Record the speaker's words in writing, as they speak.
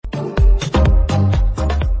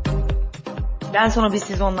Ben sonra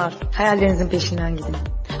siz onlar. Hayallerinizin peşinden gidin.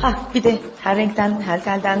 Bir de her renkten, her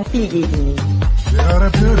telden Bilge'yi dinleyin.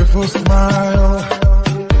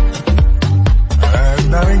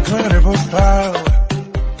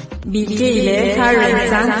 Bilge ile her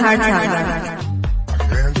renkten, her telden.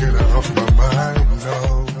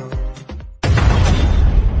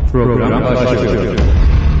 Program başlıyor.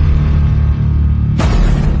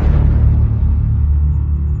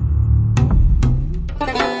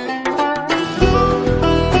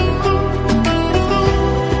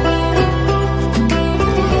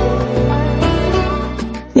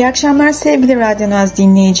 İyi akşamlar sevgili Radyo Naz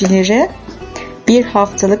dinleyicileri. Bir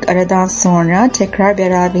haftalık aradan sonra tekrar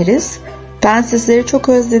beraberiz. Ben sizleri çok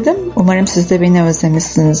özledim. Umarım siz de beni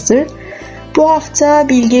özlemişsinizdir. Bu hafta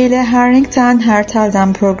Bilge ile Her Renkten Her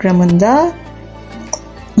Telden programında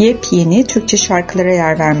yepyeni Türkçe şarkılara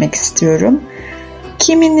yer vermek istiyorum.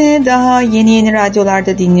 Kimini daha yeni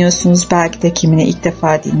radyolarda dinliyorsunuz, belki de kimini ilk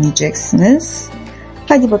defa dinleyeceksiniz.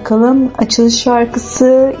 Hadi bakalım, açılış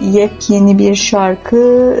şarkısı yepyeni bir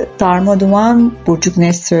şarkı. Darma Duman, Burcu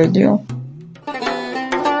Güneş söylüyor.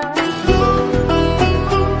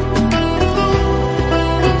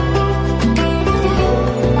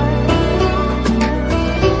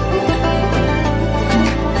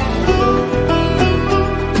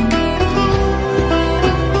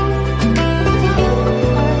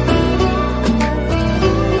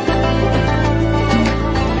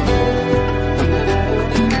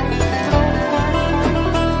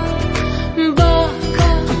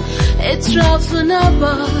 Etrafına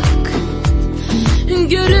bak,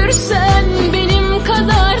 görürsen benim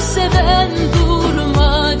kadar seven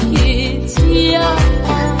durma git ya,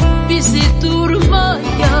 bizi durma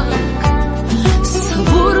yak,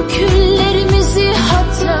 savur küllerimizi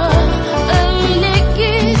hatta öyle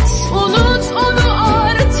git, unut onu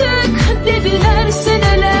artık dediler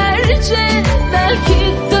senelerce,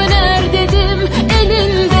 belki döner dedim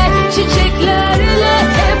elinde çiçeklerle,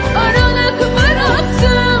 hep aralık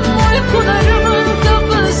bıraktım uykularımın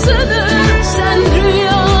kapısını, sen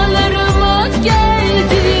rüyaları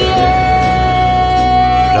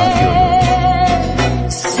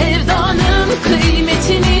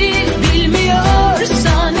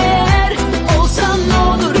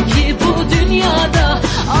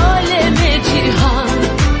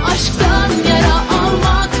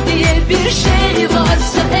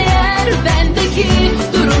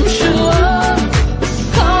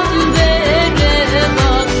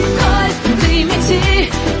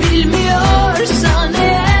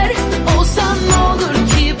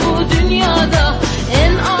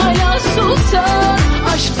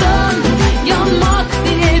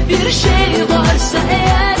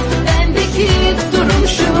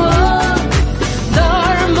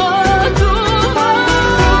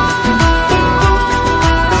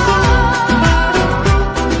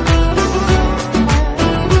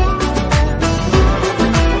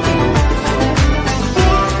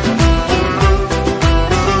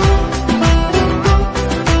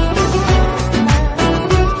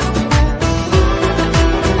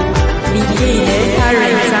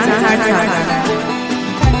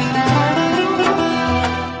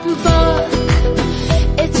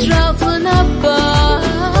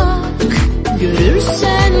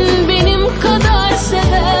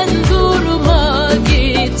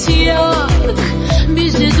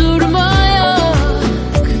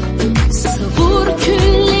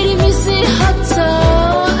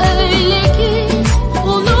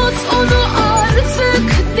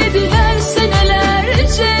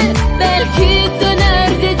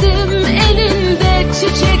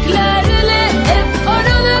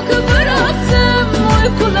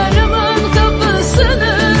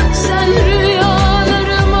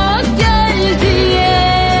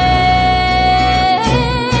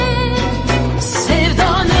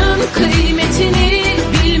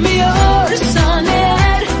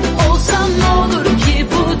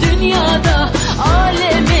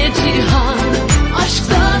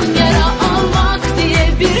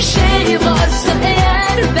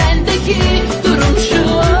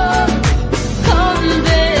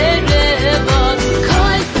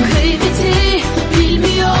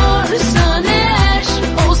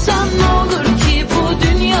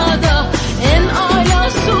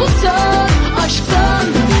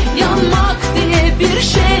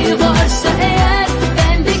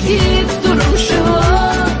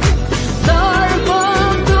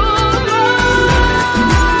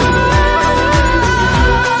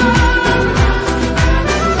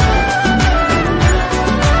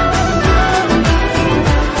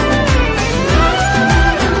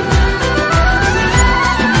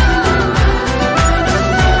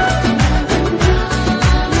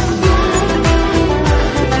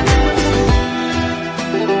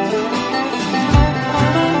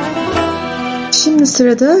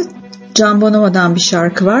Sırada Can Bonomo'dan bir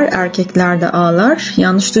şarkı var. Erkekler de Ağlar.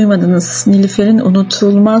 Yanlış duymadınız. Nilüfer'in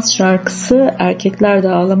unutulmaz şarkısı Erkekler de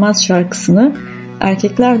Ağlamaz şarkısını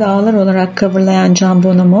Erkekler de Ağlar olarak coverlayan Can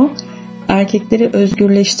Bonomo, erkekleri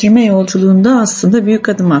özgürleştirme yolculuğunda aslında büyük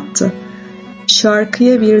adım attı.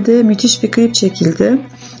 Şarkıya bir de müthiş bir klip çekildi.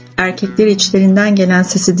 Erkekleri içlerinden gelen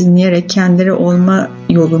sesi dinleyerek kendileri olma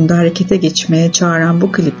yolunda harekete geçmeye çağıran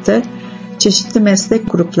bu klipte çeşitli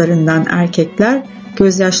meslek gruplarından erkekler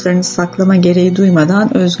gözyaşlarını saklama gereği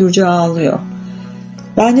duymadan özgürce ağlıyor.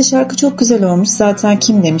 Bence şarkı çok güzel olmuş. Zaten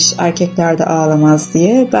kim demiş erkekler de ağlamaz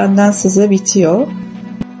diye. Benden size bitiyor.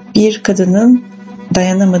 Bir kadının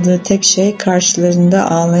dayanamadığı tek şey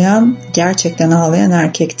karşılarında ağlayan, gerçekten ağlayan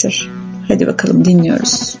erkektir. Hadi bakalım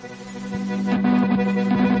dinliyoruz.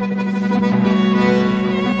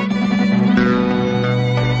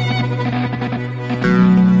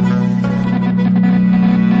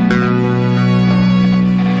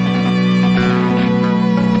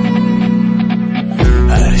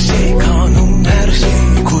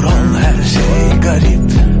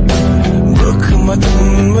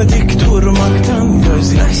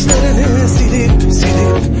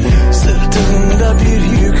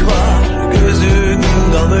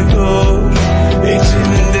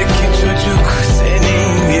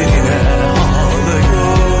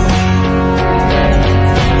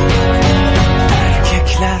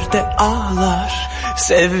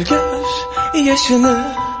 Sev gör yaşını,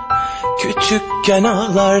 küçükken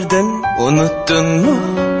ağlardın, unuttun mu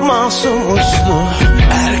masum uslu?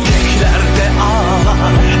 Erkekler de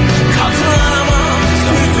ağlar, katlanamaz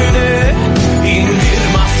yüzüne. İndir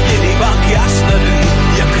maskeli bak yaşların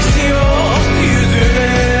yakışıyor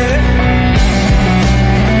yüzüne.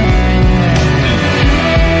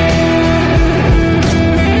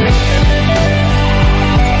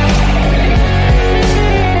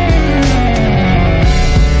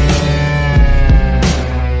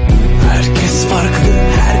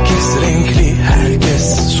 Herkes renkli,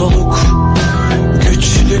 herkes soluk.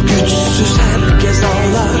 Güçlü güçsüz herkes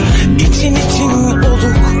ağlar. İçin oluk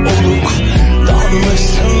oluk.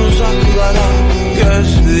 Dalmışsın uzaklara,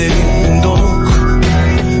 gözlerin donuk.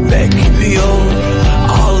 Bekliyor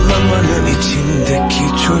ağlamanın içindeki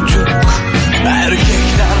çocuk.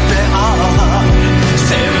 Erkekler de ağlar,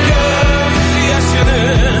 sev göz yaşını.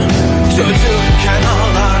 Çocukken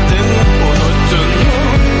ağlardın, unuttun mu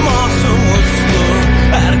masum uslu?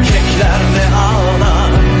 Erkekler de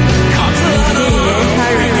ağlar, katlanamaz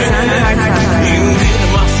yüzüne. İndir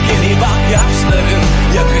maskeni bak yaşların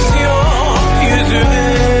yakışıyor yüzüne.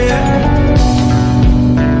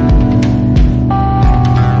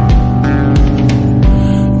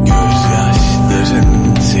 Gözyaşların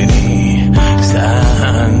seni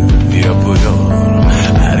sen yapıyor.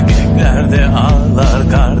 Erkekler de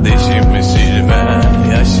ağlar kardeşim, silme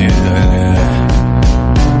yaşını.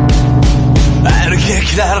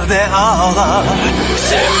 Erkekler de ağlar,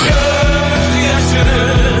 sev göz yaşını.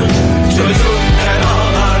 Çocukken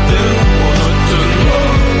ağlardın, unuttun mu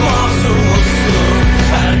masum uslu?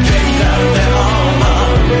 Erkekler de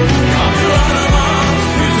ağlar, katlanamaz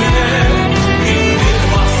yüzüne. İndir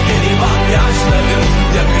maskeni bak yaşların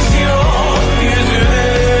yakışıyor yüzüne.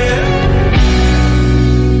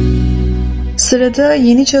 Sırada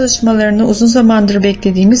yeni çalışmalarını uzun zamandır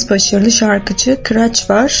beklediğimiz başarılı şarkıcı Kıraç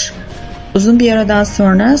var. Uzun bir aradan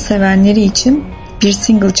sonra sevenleri için bir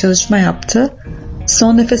single çalışma yaptı.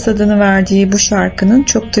 Son Nefes adını verdiği bu şarkının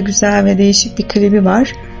çok da güzel ve değişik bir klibi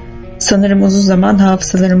var. Sanırım uzun zaman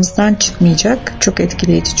hafızalarımızdan çıkmayacak. Çok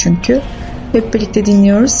etkileyici çünkü. Hep birlikte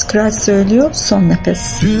dinliyoruz. Kıraç söylüyor, Son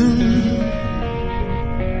Nefes. Dün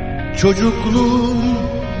çocukluğum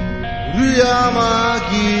rüyama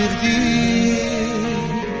girdi.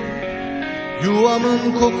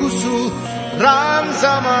 Yuvamın kokusu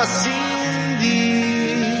ranzama sindi.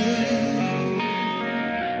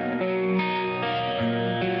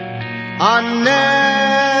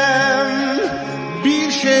 Annem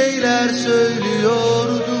bir şeyler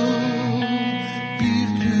söylüyordu. Bir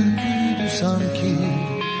türküydü sanki,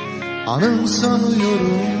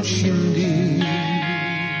 anımsanıyorum şimdi.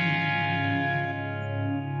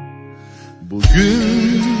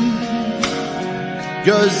 Bugün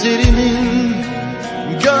gözlerimin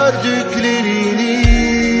gördüklerini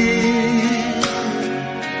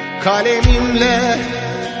kalemimle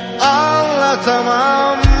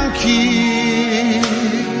anlatamam ki.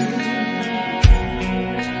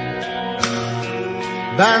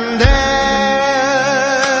 Ben de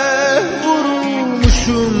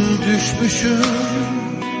vurulmuşum, düşmüşüm,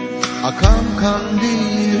 akan kan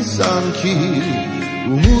değil sanki,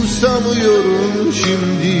 umursamıyorum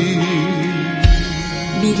şimdi.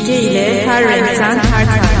 Bilge ile her renkten her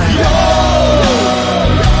taraftan.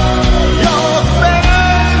 Yok ben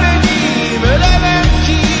ölmedim, ölemem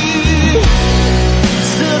ki.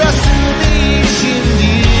 Sırası değil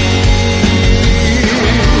şimdi.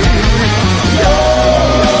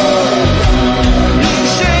 Bir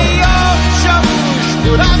şey yok, çavuş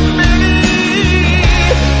bırak beni.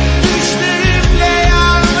 Düşlerimle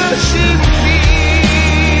yalnız şimdi.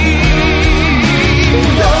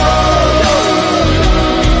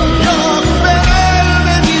 Yok ben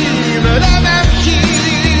ölmedim, ölemem ki.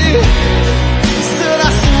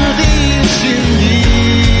 Sırası değil şimdi.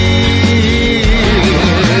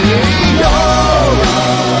 Yok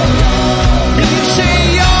bir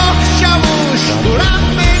şey yok, çavuş bırak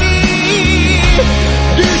beni.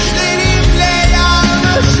 Düşlerimle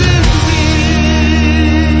yalnız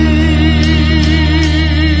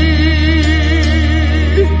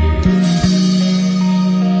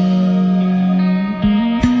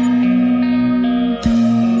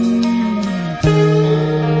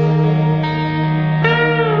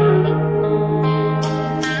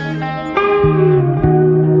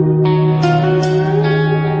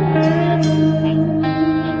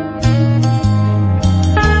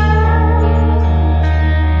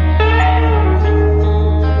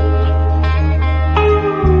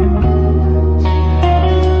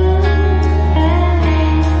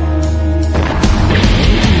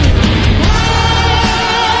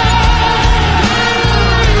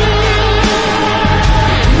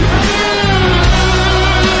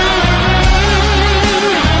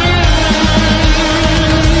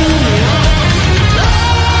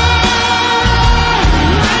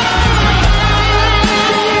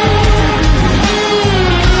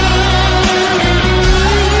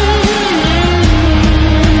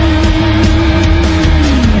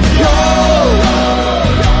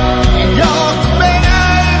yok ben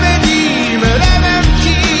ölmedim, ölemem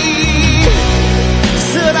ki.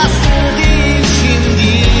 Sırası değil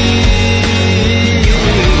şimdi.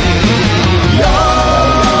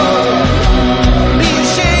 Yok bir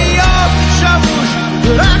şey yok, çavuş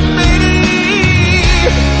bırak beni.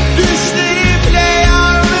 Düşlerimle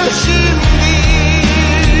yalnız şimdi.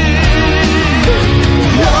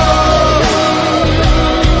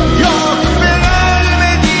 Yok ben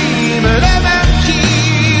ölmedim, ölemem ki.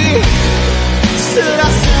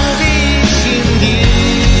 Sırası değil şimdi.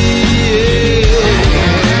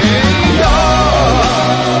 Yok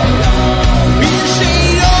bir şey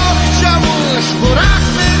yok, çavuş bırak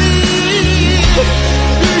beni.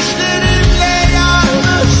 Düşlerimle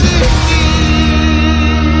yalnız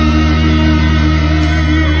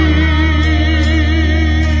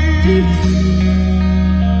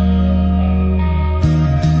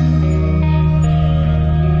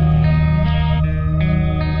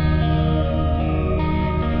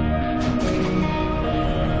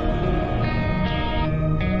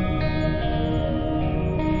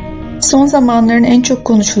Son zamanların en çok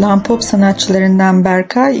konuşulan pop sanatçılarından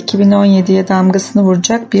Berkay 2017'ye damgasını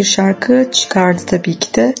vuracak bir şarkı çıkardı tabii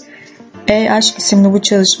ki de. Ey Aşk isimli bu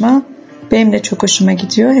çalışma benim de çok hoşuma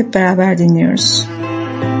gidiyor. Hep beraber dinliyoruz.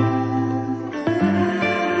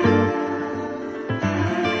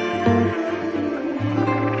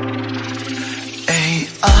 Ey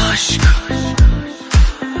aşk,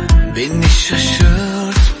 beni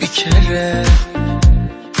şaşırt bir kere.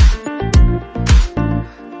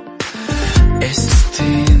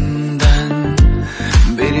 Estiğinden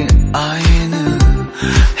beri aynı,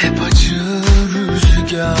 hep acı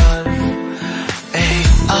rüzgar. Ey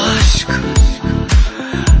aşk,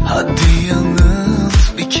 hadi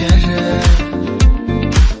yanılt bir kere.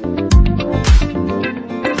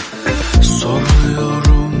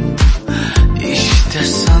 Soruyorum işte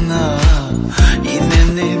sana,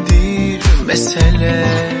 yine nedir mesele?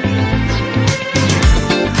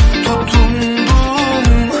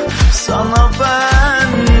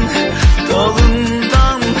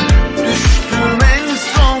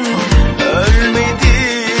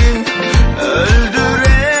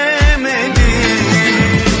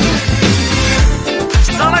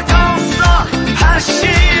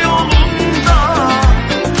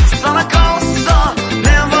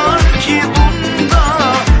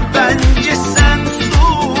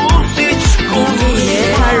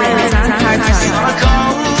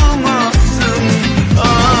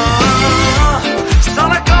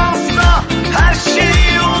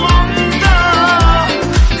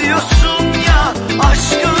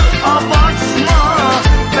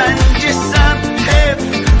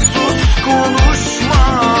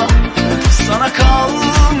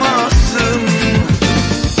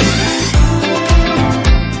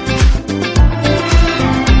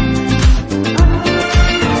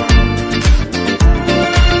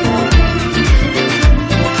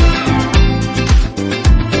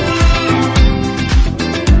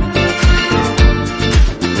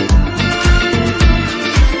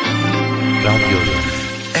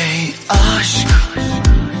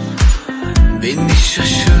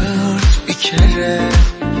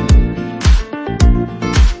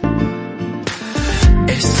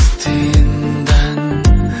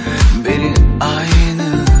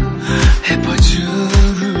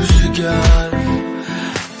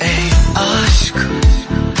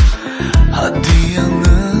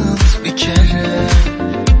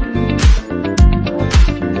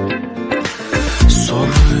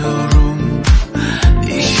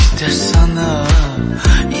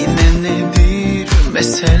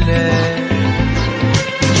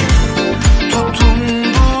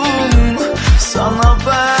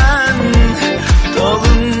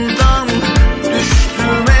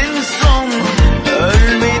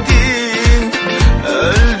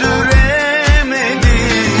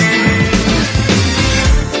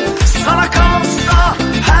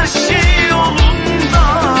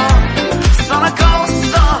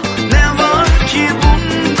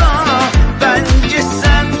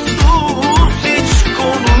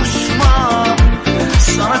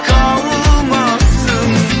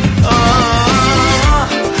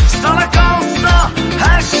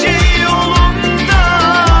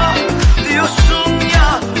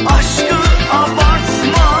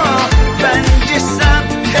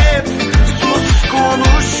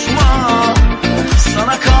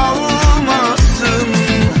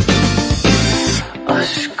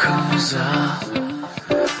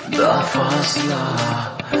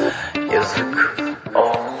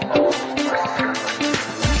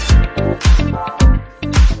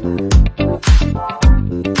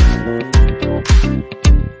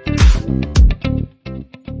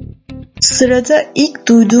 Sırada ilk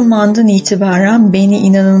duyduğum andan itibaren beni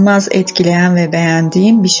inanılmaz etkileyen ve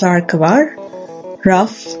beğendiğim bir şarkı var.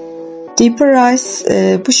 Raf. Deeper Eyes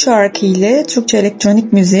bu şarkı ile Türkçe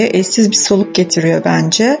elektronik müziğe eşsiz bir soluk getiriyor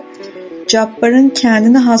bence. Jabbar'ın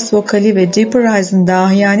kendine has vokali ve Deeper Eyes'ın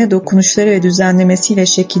dahiyane dokunuşları ve düzenlemesiyle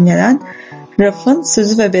şekillenen Raf'ın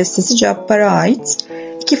sözü ve bestesi Jabbar'a ait.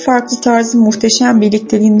 İki farklı tarzın muhteşem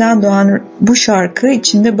birlikteliğinden doğan bu şarkı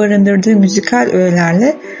içinde barındırdığı müzikal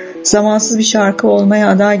öğelerle zamansız bir şarkı olmaya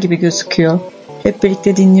aday gibi gözüküyor. Hep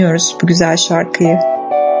birlikte dinliyoruz bu güzel şarkıyı.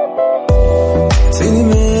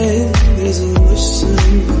 Tenime yazılmışsın,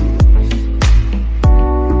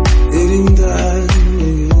 elinden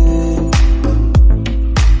gelin,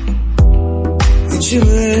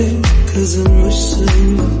 içime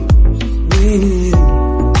kazınmışsın, benim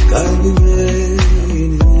kalbime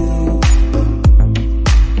yeni.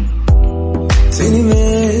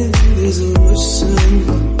 Tenime yazılmışsın,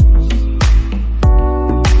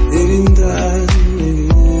 elinden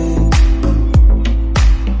gelin,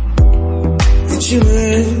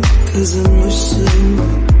 içime kazınmışsın,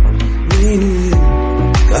 benim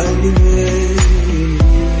kalbime yeni.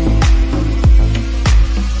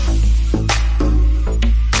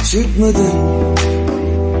 Çıkmadın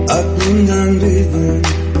aklımdan bir gün,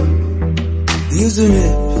 yüzün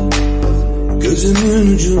hep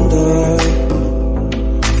gözümün ucunda,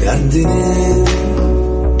 kendini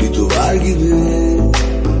bir duvar gibi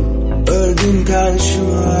ördün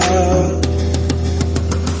karşıma.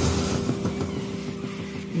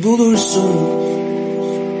 Bulursun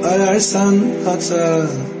ararsan hata,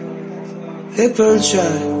 hep ölçer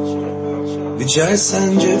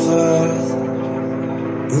biçersen cefa.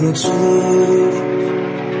 Unutulur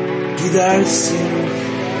gidersin,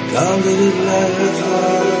 kaldırırlar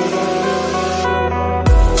vefa.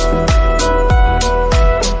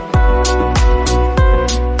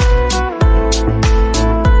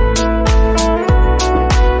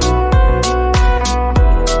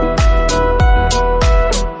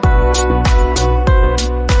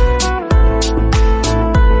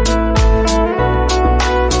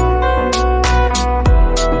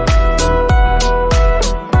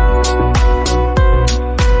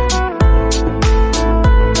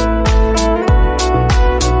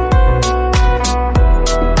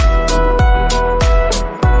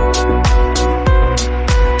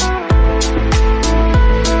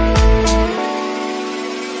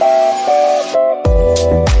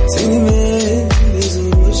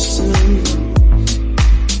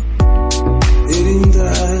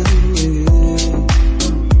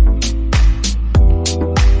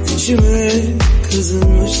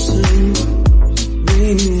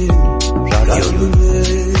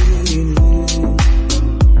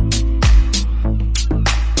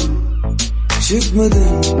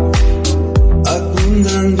 Çıkmadın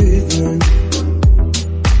aklımdan bir gün,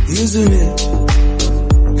 yüzüne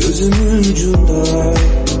gözümün ucunda,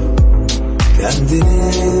 kendini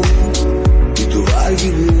bir duvar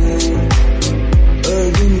gibi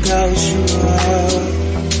ördün karşıma.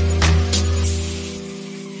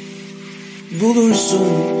 Bulursun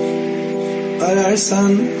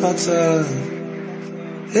ararsan hata,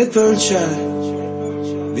 hep ölçer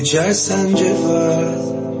biçersen cefa.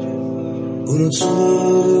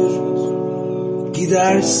 Unutulur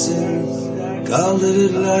gidersin,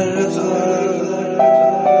 kaldırırlar rafa.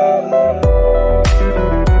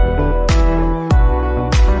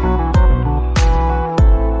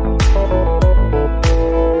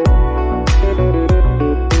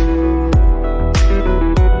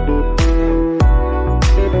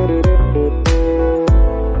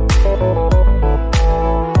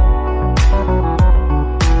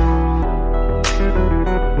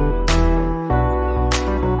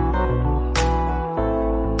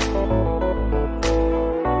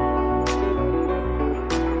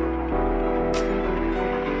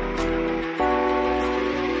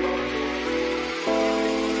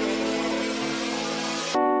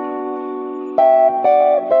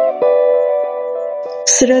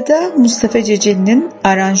 Sırada Mustafa Ceceli'nin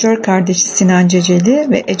aranjör kardeşi Sinan Ceceli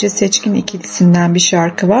ve Ece Seçkin ikilisinden bir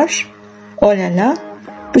şarkı var. Olala.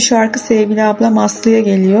 Bu şarkı sevgili ablam Aslı'ya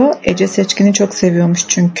geliyor. Ece Seçkin'i çok seviyormuş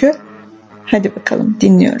çünkü. Hadi bakalım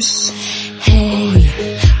dinliyoruz. Hey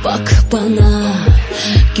bak bana,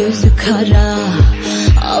 gözü kara,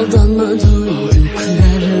 aldanma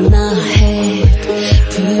duyduklarına. Hep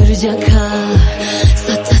pürcaka,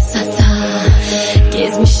 sata sata,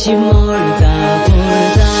 gezmişim orada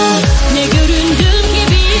burada. Ne göründüğüm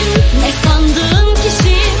gibiyim, ne sandığım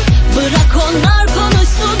kişi. Bırak onlar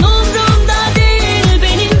konuşsun, umrumda değil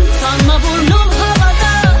benim. Sanma burnum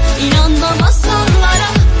havada, inanma masallara.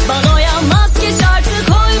 Bana uyanmaz ki şartı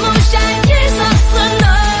koymuş herkes.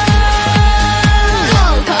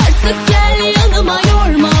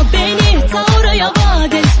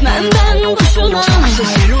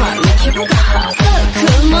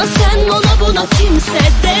 buna kimse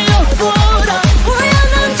de yok bu ara.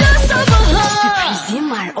 Uyanınca sabaha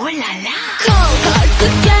sürprizim var, oh la la. Kalk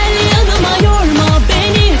artık gel yanıma, yorma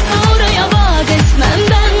beni, oraya vaat etmem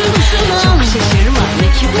ben boşuna. Çok şaşırma ne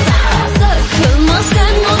ki bu daha, sakılma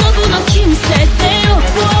sen ona buna kimse de yok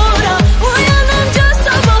bu ara. Uyanınca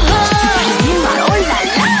sabaha sürprizim var, oh la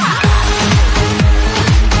la.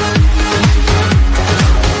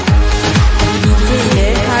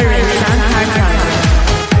 Her renkten her tarz.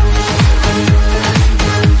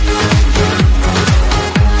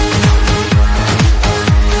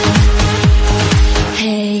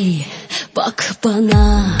 Hey bak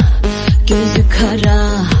bana, gözü kara,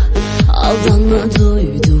 aldanma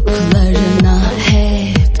duyduklarına.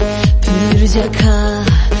 Hep pürcaka,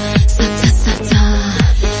 sata sata,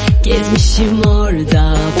 gezmişim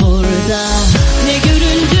orada burada. Ne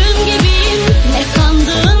göründüğüm gibiyim, ne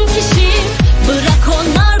sandığım kişiyim. Bırak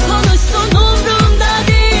onlar konuşsun, umrumda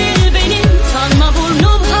değil benim. Sanma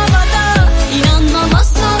burnum havada, inanma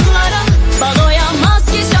masallara. Baloya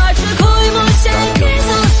maske şarkı koymuş herkes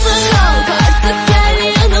olsun. Kalk artık gel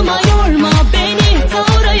yanıma, yorma beni,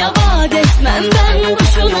 oraya vaat etmem ben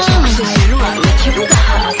boşuna. Çok şaşırma ne ki bu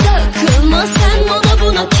daha, sakılma sen ona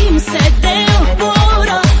buna kimse de yok bu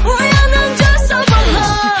ara. Uyanınca sabaha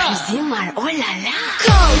sürprizim var, oh la la.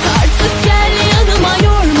 Kalk artık gel yanıma,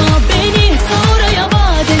 yorma beni, oraya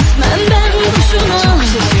vaat etmem ben boşuna. Çok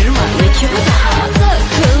şaşırma ne ki bu daha,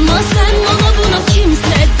 sakılma sen ona buna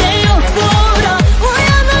kimse de yok bu ara.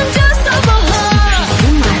 Uyanınca sabaha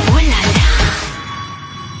sürprizim var, oh la la.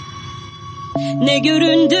 Ne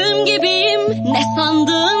göründüğüm gibiyim, ne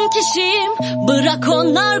sandığım kişiyim. Bırak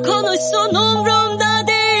onlar konuşsun, umrumda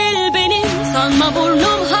değil benim. Sanma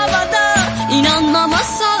burnum havada, inanma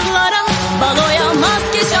masallara. Baloya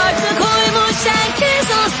maske şarkı koymuş herkes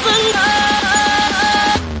aslında.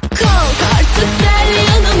 Kalk artık gel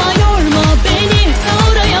yanıma, yorma beni,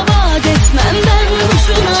 oraya vaat etmem ben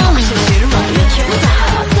boşuna. Çok şaşırma ne ki bu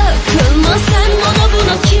daha, sakılma sen ona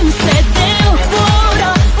buna kimse de yok bu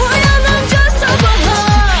ara. Uyanınca sabaha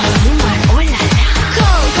sürprizim var, oh la la.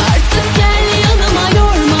 Kalk artık gel yanıma,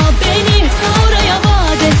 yorma beni, oraya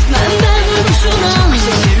vaat etmem ben boşuna. Çok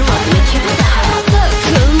şaşırma ne ki bu daha,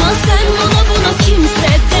 sakılma sen ona buna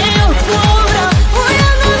kimse de yok bu ara.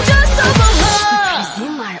 Uyanınca sabaha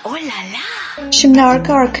sürprizim var, oh la la. Şimdi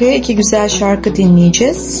arka arkaya iki güzel şarkı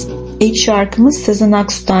dinleyeceğiz. İlk şarkımız Sezen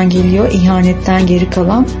Aksu'dan geliyor, İhanetten Geri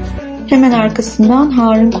Kalan. Hemen arkasından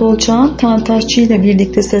Harun Kolçak'ın Tantaşçı ile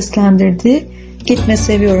birlikte seslendirdiği Gitme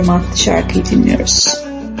Seviyorum adlı şarkıyı dinliyoruz.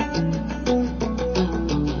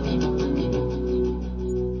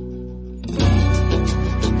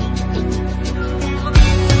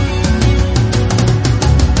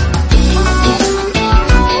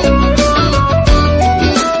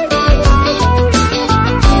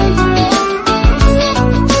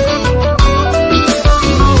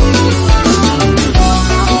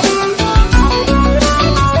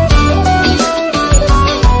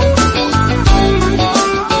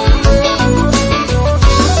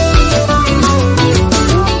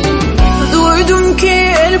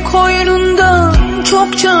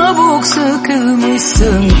 Çok çabuk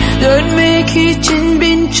sıkılmışsın, dönmek için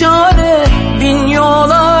bin çare, bin yol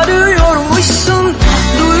arıyormuşsun.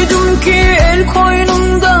 Duydum ki el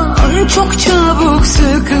koynundan çok çabuk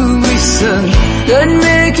sıkılmışsın,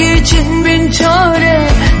 dönmek için bin çare,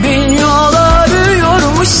 bin yol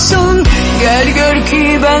arıyormuşsun. Gel gör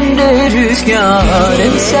ki bende rüzgar,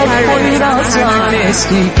 eser Poyraz'dan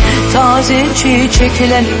eski, taze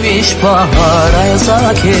çiçeklenmiş bahar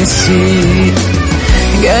ayaza kesti.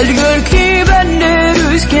 Gel gör ki bende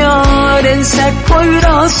rüzgar, en sert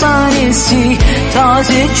Poyraz'dan esti,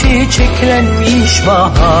 taze çiçeklenmiş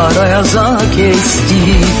bahar ayaza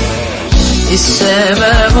kesti.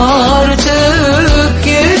 İstemem artık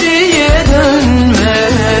geriye dönme,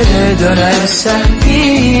 dönersen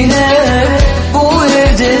yine bu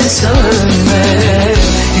evde sönme.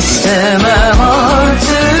 İstemem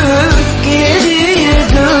artık geriye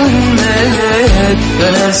dönme,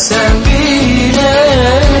 dönersen yine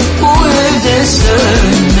bu evde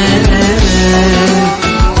sönme.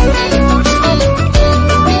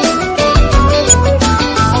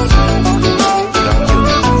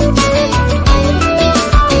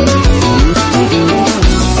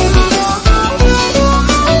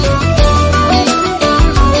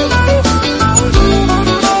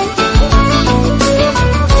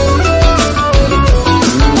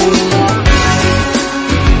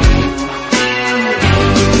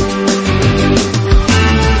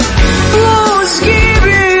 Buz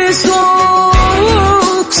gibi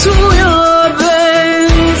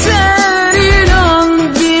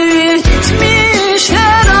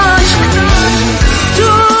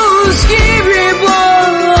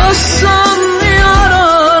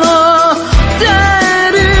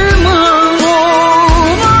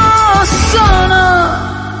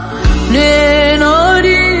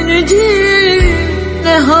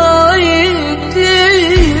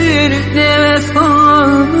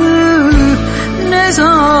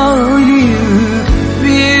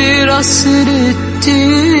hasrettir,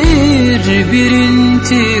 bir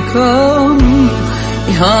intikam,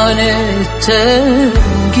 ihanetten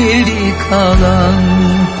geri kalan.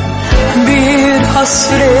 Bir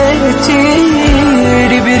hasrettir,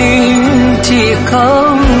 bir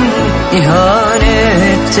intikam,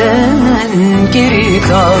 ihanetten geri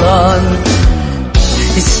kalan.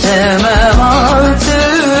 İstemem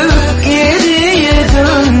artık geriye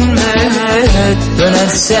dönmek,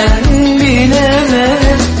 dönersen bile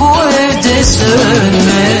bu evde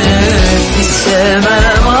sönmek.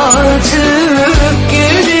 İstemem artık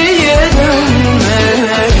geriye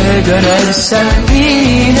dönmek, dönersen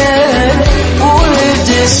bile bu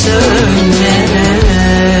evde sönmek.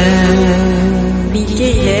 Bilge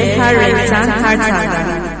ile her renkten her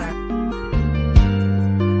telden.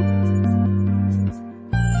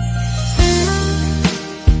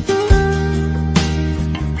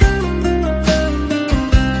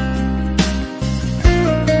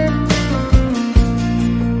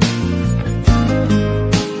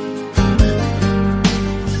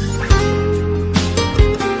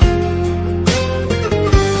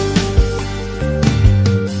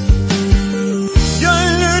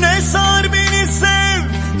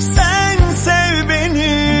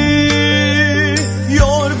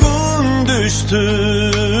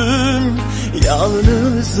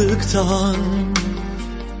 Yalnızlıktan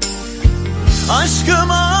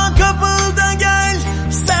aşkıma kapıl da gel,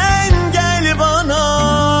 sen gel bana.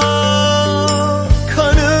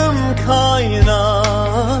 Kanım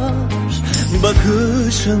kaynar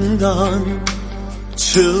bakışından,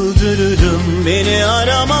 çıldırırım beni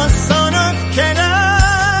aramazsan.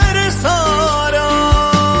 Öfkeler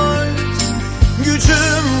sarar,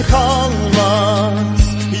 gücüm kalmaz,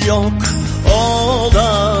 yok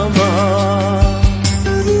olamaz.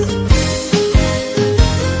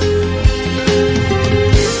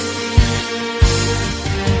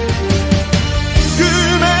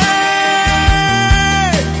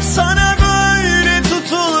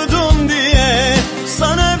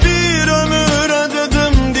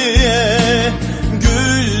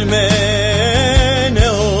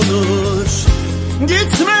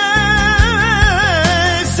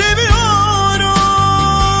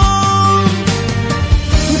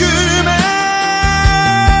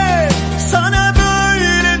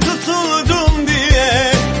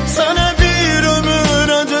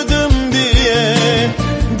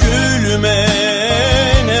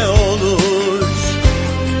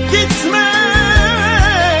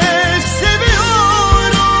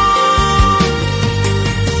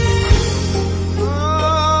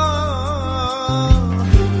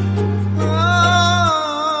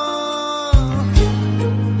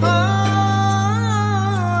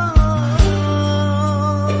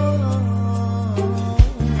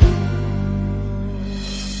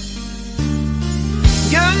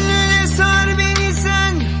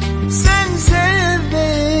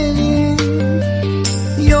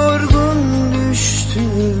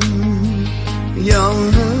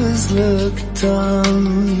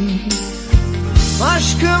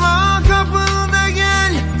 Aşkıma kapıl da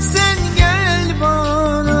gel, sen gel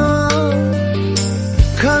bana.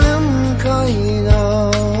 Kanım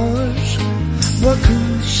kaynar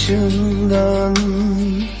bakışından,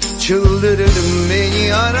 çıldırırım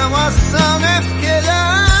beni aramazsan.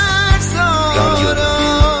 Öfkeler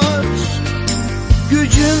sarar,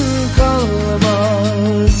 gücüm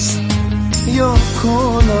kalmaz, yok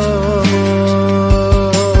olamaz.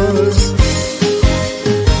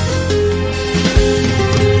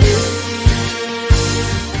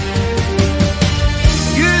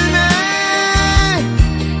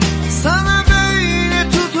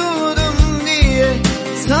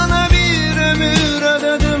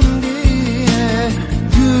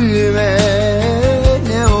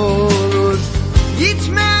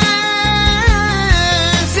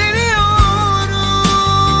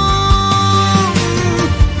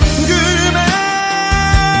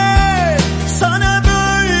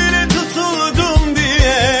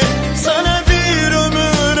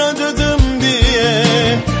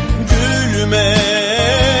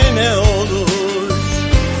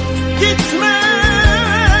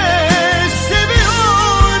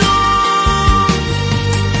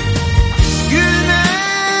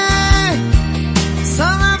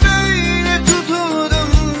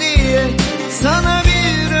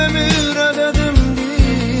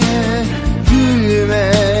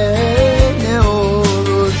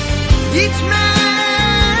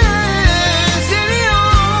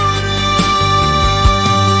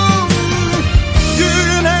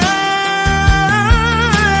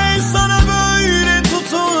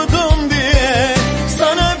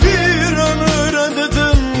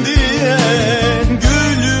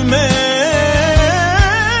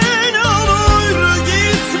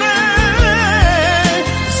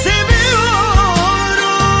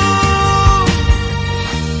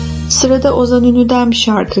 Sırada Ozan Ünlü'den bir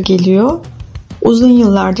şarkı geliyor. Uzun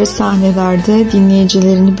yıllardır sahnelerde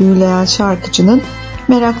dinleyicilerini büyüleyen şarkıcının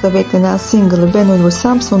merakla beklenen single'ı Ben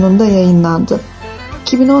Ölürsem sonunda yayınlandı.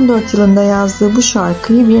 2014 yılında yazdığı bu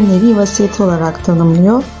şarkıyı bir nevi vasiyeti olarak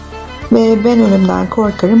tanımlıyor ve ben ölümden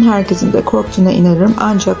korkarım, herkesin de korktuğuna inanırım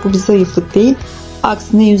ancak bu bir zayıflık değil,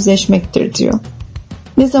 aksine yüzleşmektir diyor.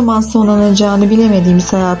 Ne zaman sonlanacağını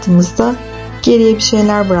bilemediğimiz hayatımızda geriye bir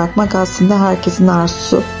şeyler bırakmak aslında herkesin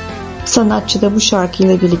arzusu. Sanatçı da bu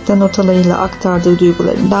şarkıyla birlikte notalarıyla aktardığı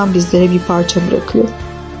duygularından bizlere bir parça bırakıyor.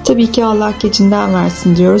 Tabii ki Allah gecinden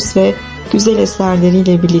versin diyoruz ve güzel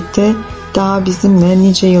eserleriyle birlikte daha bizimle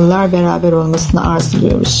nice yıllar beraber olmasını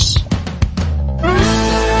arzuluyoruz.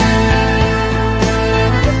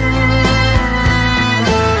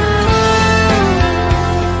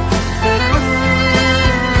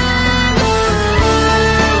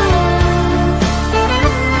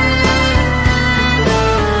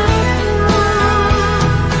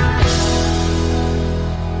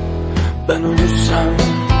 Ben ölürsem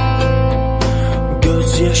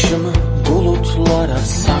gözyaşımı bulutlara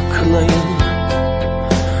saklayın,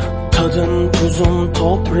 tadım tuzum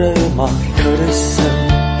toprağıma karışsın.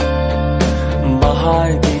 Bahar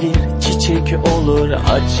gelir çiçek olur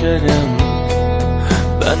açarım.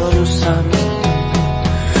 Ben ölürsem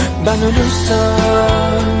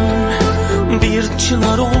bir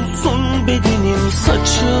çınar olsun bedenim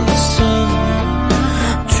saçılsın.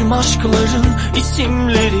 Tüm aşkların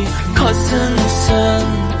isimleri kazınsın.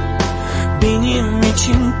 Benim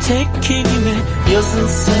için tek kelime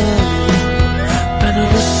yazılsın. Ben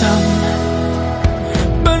ölürsem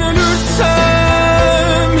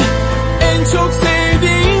en çok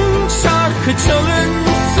sevdiğim şarkı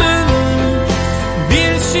çalınsın.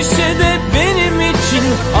 Bir şişe de benim için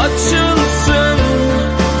açılsın.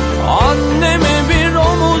 Anneme bir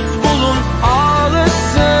omuz bulun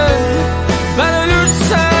ağlasın. Ben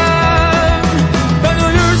ölürsem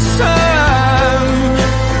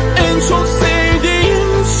en çok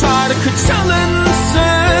sevdiğim şarkı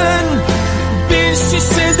çalınsın. Bir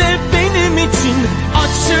şişe de benim için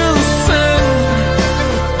açılsın.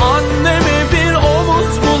 Anneme bir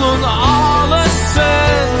omuz bulun ağlasın.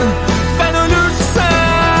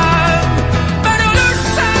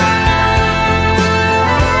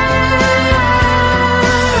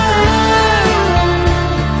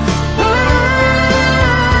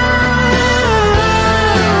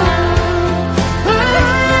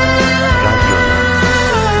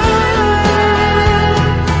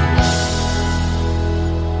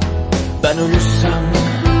 Ben ölürsem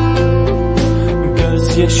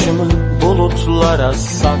gözyaşımı bulutlara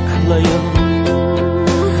saklayın.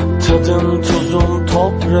 Tadım tuzum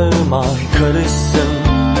toprağıma karışsın.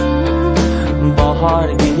 Bahar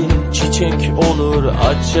gelir çiçek olur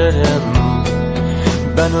açarım.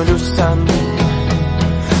 Ben ölürsem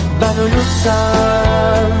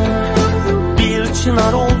bir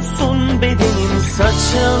çınar olsun bedenim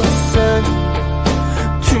saçılsın.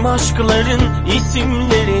 Tüm aşkların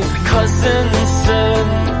isimleri kazınsın.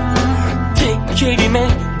 Tek kelime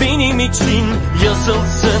benim için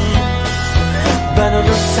yazılsın. Ben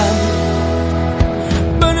ölürsem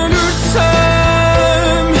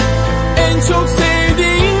en çok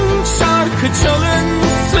sevdiğim şarkı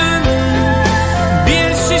çalınsın.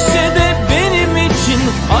 Bir şişe de benim için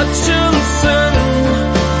açılsın.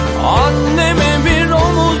 Anneme bir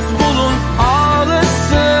omuz bulun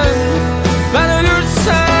ağlasın. Ben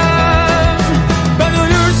ölürsem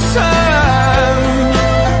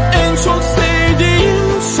en çok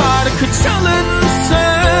sevdiğim şarkı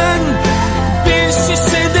çalınsın. Bir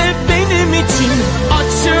şişe de benim için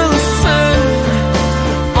açılsın.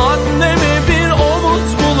 Anneme bir omuz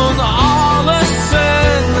bulun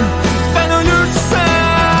ağlasın. Ben ölürsem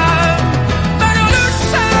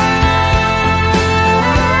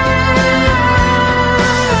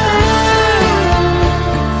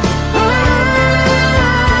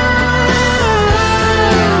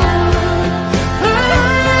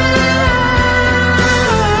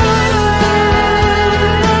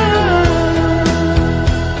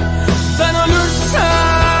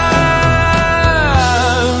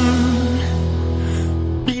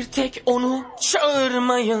bir tek onu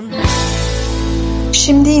çağırmayın.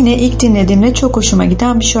 Şimdi yine ilk dinlediğimde çok hoşuma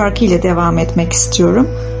giden bir şarkı ile devam etmek istiyorum.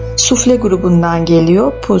 Sufle grubundan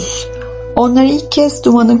geliyor, Pus. Onları ilk kez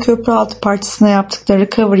Duman'ın Köprüaltı parçasına yaptıkları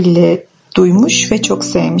cover ile duymuş ve çok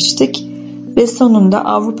sevmiştik. Ve sonunda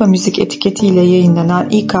Avrupa Müzik etiketiyle yayınlanan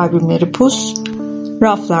ilk albümleri Pus,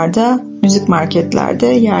 raflarda, müzik marketlerde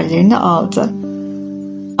yerlerini aldı.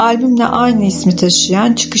 Albümle aynı ismi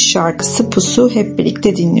taşıyan çıkış şarkısı Pus'u hep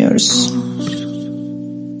birlikte dinliyoruz.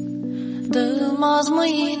 Dağılmaz mı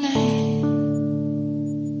yine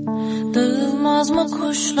Uçmaz mı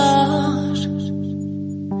kuşlar?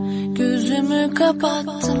 Gözümü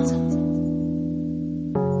kapattım.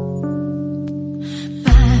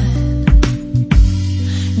 Ben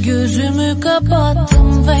gözümü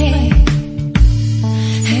kapattım ve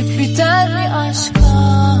hep biter bir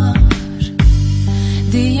aşklar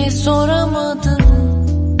diye soramadım.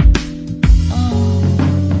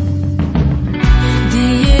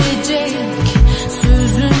 Diyecek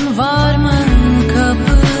sözün var mı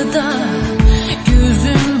kapıda?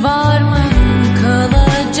 Gözün var mı?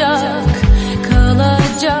 Kalacak,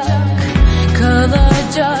 kalacak,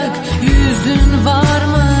 kalacak. Yüzün var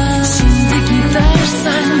mı? Şimdi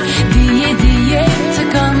gidersen diye diye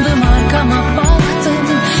tıkandım, arkama baktım.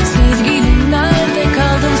 Sevgilim nerede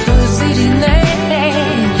kaldın sözlerine?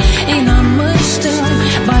 İnanmıştım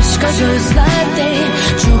başka gözlerde,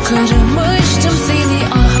 çok aramıştım seni,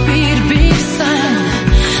 ah bir bilsen.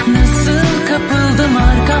 Nasıl kapıldım,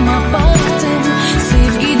 arkama baktım.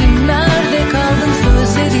 Sevgilim nerede kaldın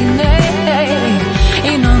sözlerine?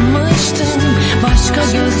 İnanmıştım başka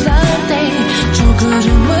gözlerde, çok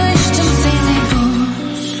aramıştım seni.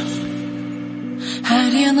 Buz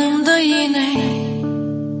her yanımda yine,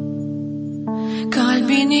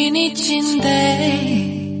 kalbinin içinde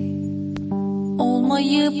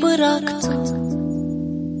olmayı bıraktım.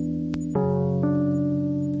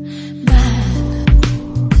 Ben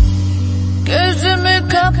gözümü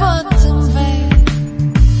kapattım ve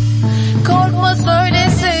korkma söyle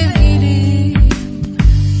sevgilim,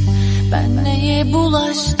 ben neye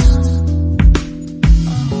bulaştım?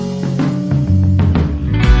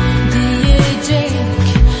 Diyecek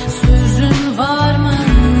sözün var mı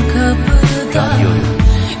kapıda?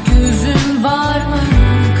 Gözün var mı?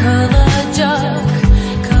 Kalacak,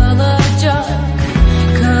 kalacak,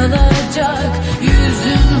 kalacak.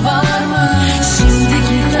 Yüzün var mı? Şimdi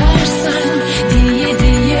gidersen diye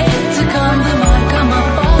diye tıkandım, arkama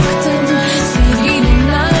baktım. Sevgilim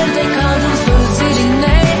nerede kaldın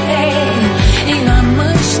sözlerine?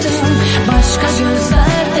 İnanmıştım başka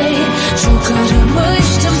gözlerde, çok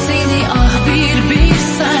aramıştım seni, ah bir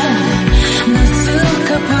bilsen. Nasıl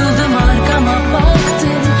kapıldım, arkama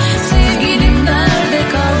baktım. Sevgilim nerede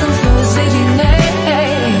kaldın sözlerine?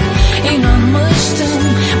 İnanmıştım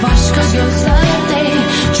başka gözlerde,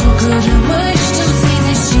 çok aramıştım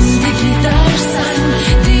seni. Şimdi gidersen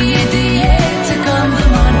diye diye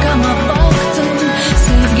tıkandım, arkama baktım.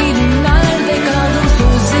 Sevgilim nerede kaldın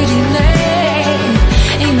sözlerine?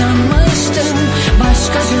 İnanmıştım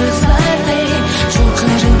başka gözlerde, çok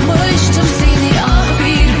aramıştım seni, ah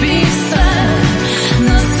bir bilsen.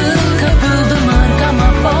 Nasıl kapıldım, arkama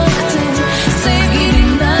baktım.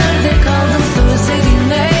 Sevgilim nerede kaldın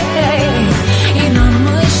sözlerine?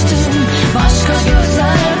 İnanmıştım başka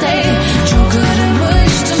gözlerde, çok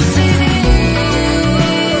aramıştım seni.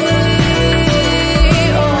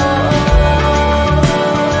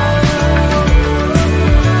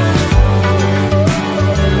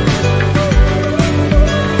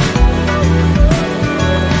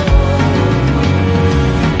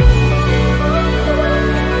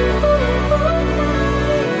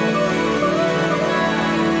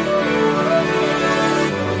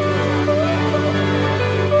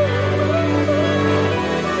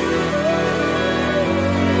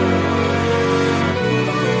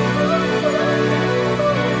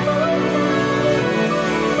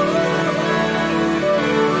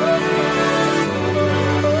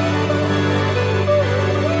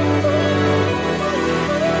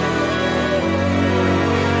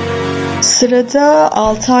 Sırada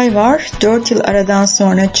Altay var. 4 yıl aradan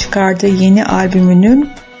sonra çıkardığı yeni albümünün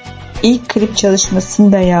ilk klip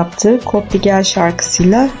çalışmasını da yaptığı Kopya Gel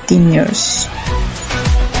şarkısıyla dinliyoruz.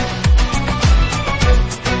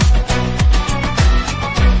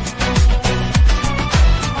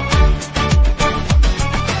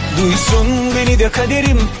 Duysun beni de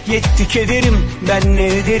kaderim, yetti kederim, ben ne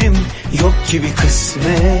ederim, yok gibi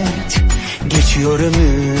kısmet. Geçiyor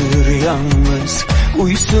ömür yalnız,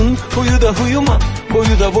 uysun huyu da huyuma,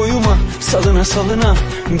 boyu da boyuma, salına salına,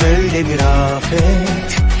 böyle bir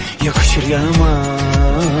afet yakışır yanıma.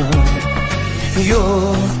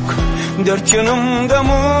 Yok dört yanımda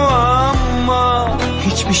muamma,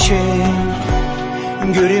 hiçbir şey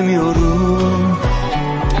göremiyorum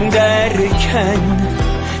derken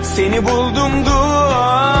seni buldum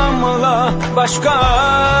duamla, başka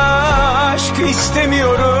aşk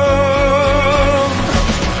istemiyorum.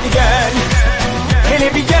 Gel,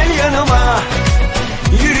 hele bir gel yanıma,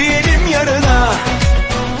 yürüyelim yarına,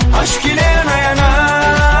 aşk ile yana yana.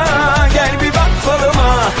 Gel bir bak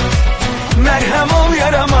falıma, merhem ol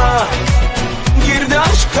yarama, girdi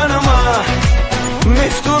aşk kanıma,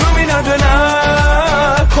 meftunum inadına.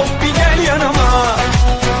 Kop bir gel yanıma,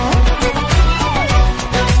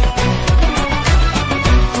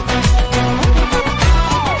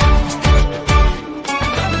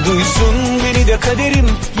 kaderim,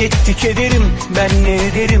 yetti kederim, ben ne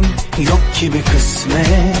ederim, yok ki bir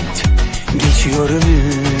kısmet. Geçiyor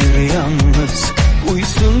ömür yalnız.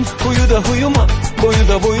 Uysun huyu da huyuma, boyu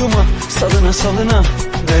da boyuma, salına salına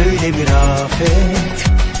böyle bir afet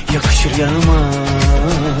yakışır yanıma.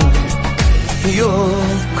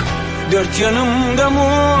 Yok dört yanımda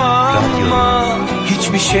muamma,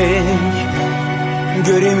 hiçbir şey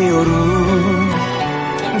göremiyorum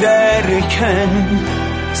derken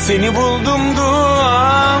seni buldum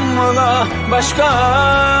duamla, başka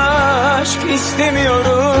aşk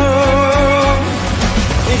istemiyorum.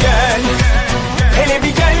 Gel, hele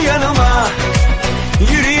bir gel yanıma,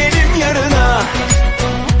 yürüyelim yarına,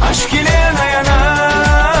 aşk ile yana yana.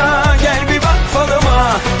 Gel bir bak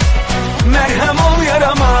falıma, merhem ol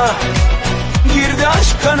yarama, girdi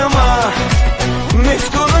aşk kanıma,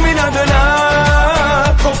 meftunum inadına.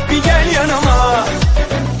 Kop bir gel yanıma.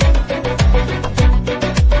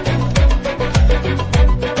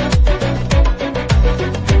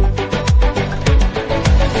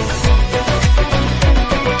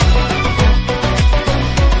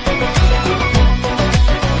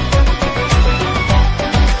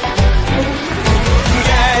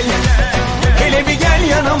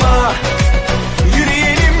 Yanıma,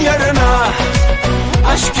 yürüyelim yarına,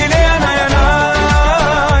 aşk ile yana yana.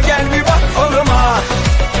 Gel bir bak falıma,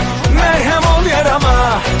 merhem ol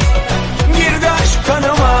yarama, girdi aşk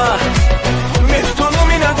kanıma,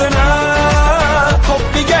 meftunum inadına. Kop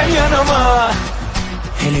bir gel yanıma,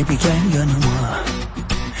 hele bir gel yanıma,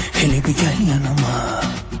 hele bir gel yanıma,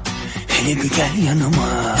 hele bir gel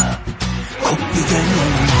yanıma, kop bir gel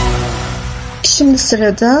yanıma. Şimdi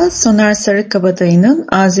sırada Soner Sarıkabadayı'nın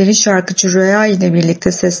Azeri şarkıcı Rüya ile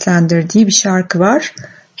birlikte seslendirdiği bir şarkı var.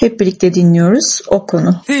 Hep birlikte dinliyoruz o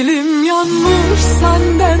konu. Dilim yanmış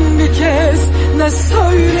senden bir kez ne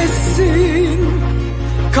söylesin,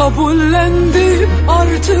 kabullendim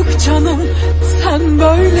artık canım sen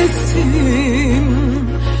böylesin.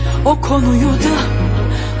 O konuyu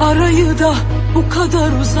da arayı da bu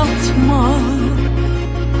kadar uzatma.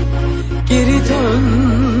 Geri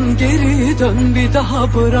dön, geri dön, bir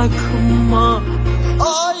daha bırakma.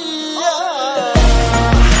 Ay ya.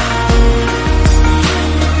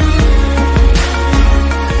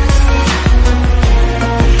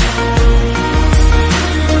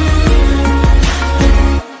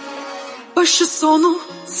 Başı sonu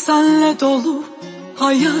senle dolu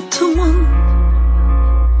hayatımın.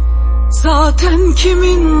 Zaten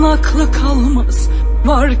kimin aklı kalmaz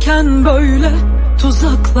varken böyle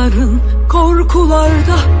tuzakların,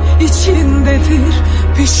 korkularda içindedir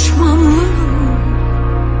pişmanlığım.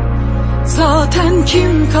 Zaten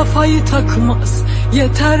kim kafayı takmaz,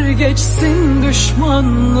 yeter geçsin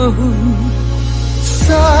düşmanlığım.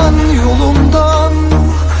 Sen yolundan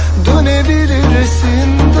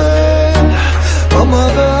dönebilirsin de, ama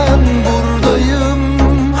ben buradayım,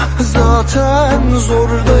 zaten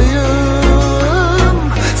zordayım.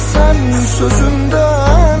 Sen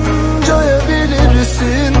sözünden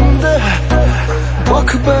cayabilirsin de,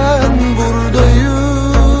 bak ben buradayım.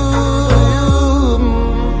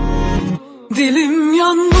 Dilim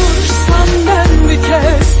yanmış senden bir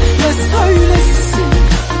kez ne söylesin,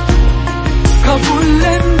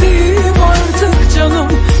 kabullendim artık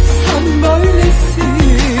canım sen böylesin.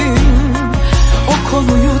 O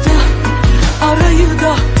konuyu da arayı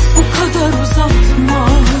da bu kadar uzatma.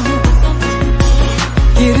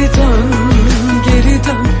 Geri dön, geri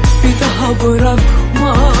dön, bir daha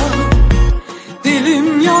bırakma.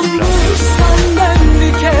 Dilim yanmış senden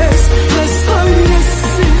bir kez ne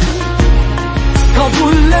söylesin,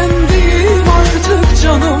 kabullendim artık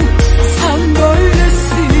canım sen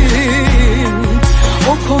böylesin.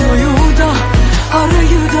 O konuyu da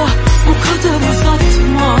arayı da bu kadar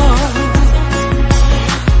uzatma.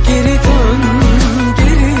 Geri dön,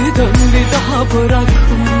 geri dön, bir daha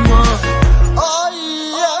bırakma.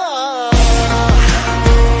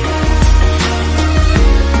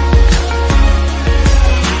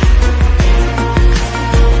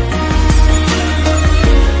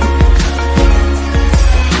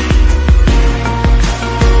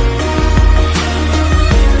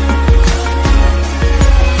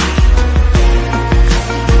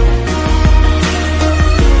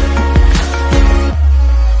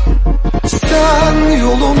 Sen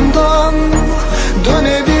yolundan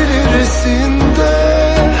dönebilirsin de,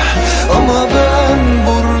 ama ben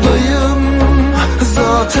buradayım,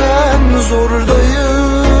 zaten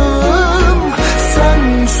zordayım. Sen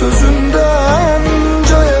sözünden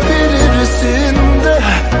cayabilirsin de,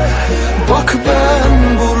 bak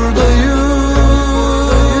ben buradayım.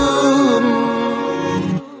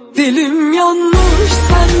 Dilim yanmış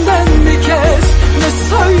senden bir kez ne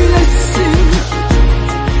söylesin,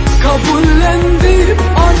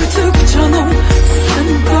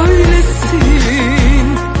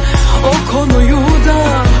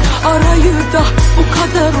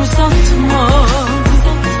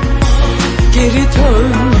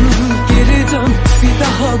 dön, geri dön, bir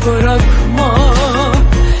daha bırakma.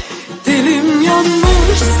 Dilim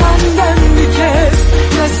yanmış senden bir kez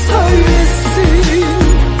ne söylesin.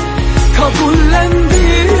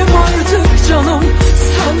 Kabullendim artık canım,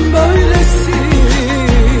 sen böylesin.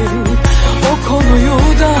 O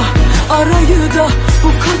konuyu da arayı da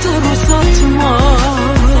bu kadar uzatma.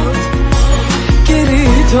 Geri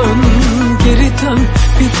dön, geri dön,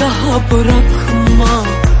 bir daha bırakma.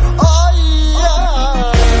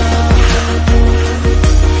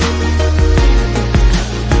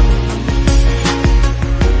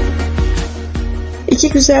 İki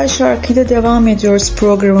güzel şarkıyla devam ediyoruz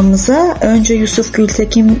programımıza. Önce Yusuf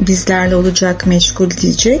Gültekin bizlerle olacak, meşgul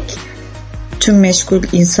diyecek. Tüm meşgul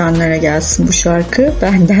insanlara gelsin bu şarkı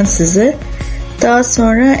benden size. Daha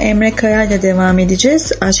sonra Emre Kaya ile devam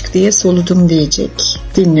edeceğiz. Aşk diye soludum diyecek.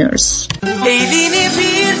 Dinliyoruz. Elini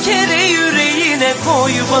bir kere yüreğine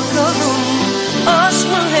koy bakalım. Aşk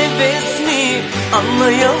mı heves mi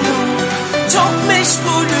anlayalım. Çok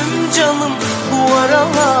meşgulüm canım bu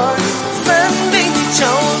aralar. Sen beni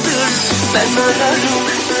çaldır, ben ararım.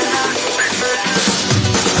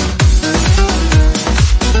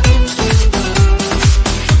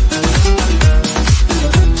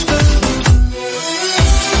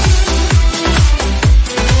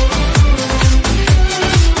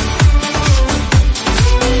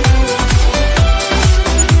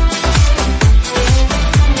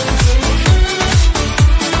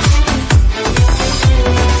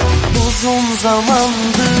 Uzun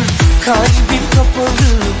zamandır kalbim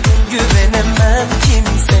kapalı, güvenemem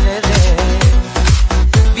kimselere.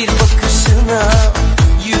 Bir bakışına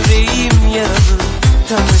yüreğim yaralı,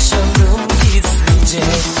 tanışalım gizlice.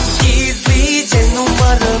 Gizlice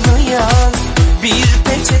numaranı yaz bir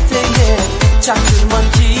peçeteye, çaktırma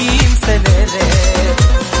kimselere.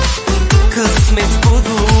 Kısmet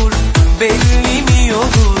budur, belli mi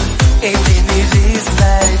olur, evleniriz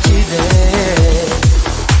belki de.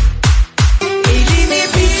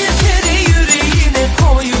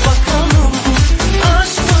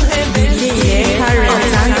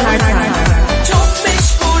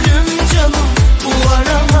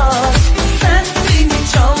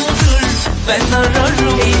 Ben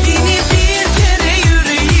ararım. Elini bir kere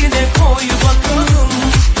yüreğine koy bakalım.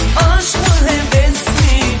 Aşk mı heves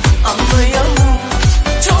mi anlayalım.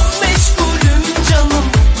 Çok meşgulüm canım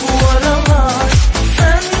bu aralar.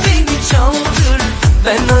 Sen beni çaldır,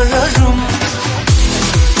 ben ararım.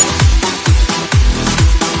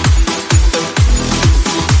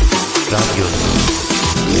 Radyo.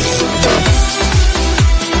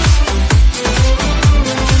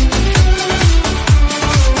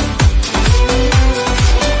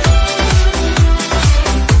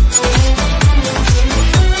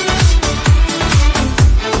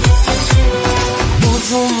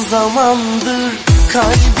 Zamandır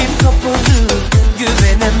kalbim kapalı,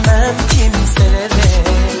 güvenemem kimselere.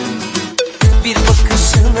 Bir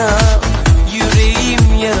bakışına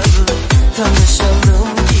yüreğim yaralı, tanışalım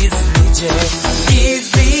gizlice.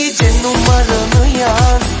 Gizlice numaranı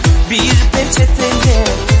yaz bir peçeteye,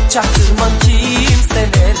 çaktırma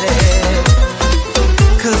kimselere.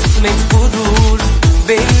 Kısmet budur,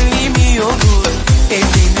 belli mi olur,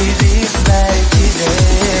 evleniriz belki de.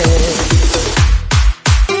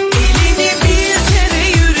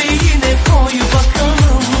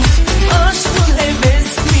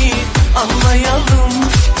 Anlayalım.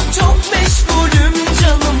 Çok meşgulüm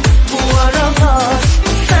canım bu aralar.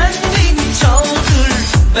 Sen beni çaldır,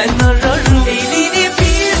 ben ararım. Elini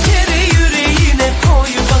bir kere yüreğine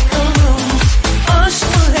koy bakalım. Aşk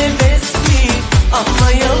mı heves mi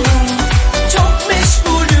anlayalım. Çok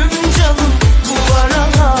meşgulüm canım bu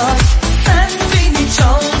aralar. Sen beni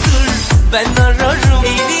çaldır, ben ararım.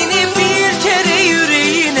 Elini bir kere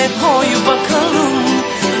yüreğine koy bakalım.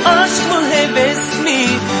 Aşk mı heves mi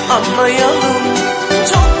anlayalım.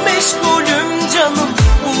 Çok meşgulüm canım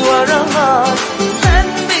bu aralar. Sen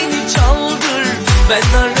beni çaldır,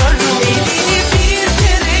 ben ararım. Elini bir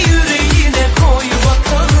kere yüreğine koy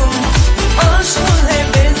bakalım. Aşk mı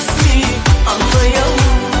heves mi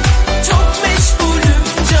anlayalım. Çok meşgulüm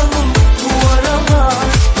canım bu aralar.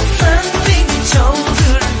 Sen beni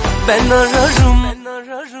çaldır, ben ararım.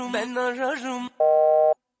 Ben ararım.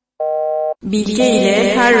 Bilge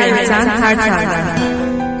ile her renkten her taraftan.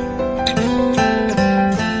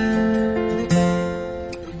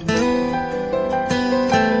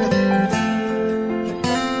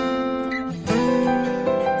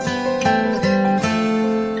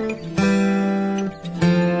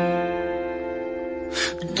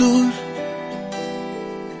 Dur,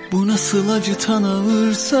 bu nasıl acıtan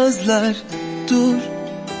ağır sözler. Dur,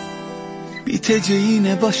 bir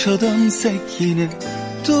biteceğine başa dönsek yine.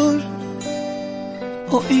 Dur,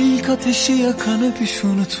 o ilk ateşi yakan öpüş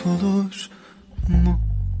unutulur mu?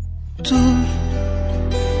 Dur,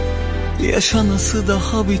 yaşanası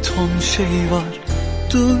daha bir ton şey var.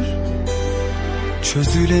 Dur,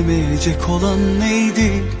 çözülemeyecek olan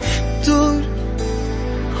neydi? Dur,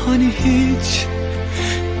 hani hiç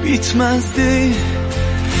bitmezdi,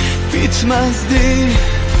 bitmezdi,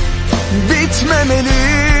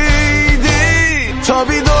 bitmemeliydi.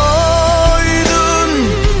 Tabii doydun,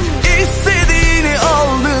 istediğini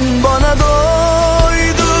aldın, bana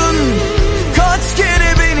doydun. Kaç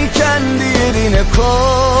kere beni kendi yerine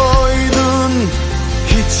koydun.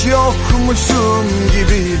 Hiç yokmuşum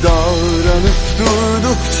gibi davranıp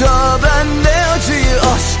durdukça ben de acıyı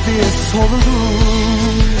aşk diye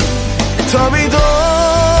soludum. Tabii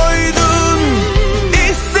doydun,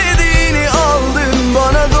 istediğini aldın,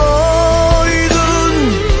 bana doydun.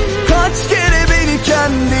 Kaç kere beni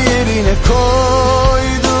kendi yerine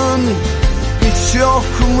koydun. Hiç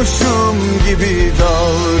yokmuşum gibi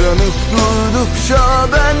davranıp durdukça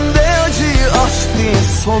ben de acıyı aşk diye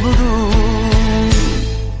soludum.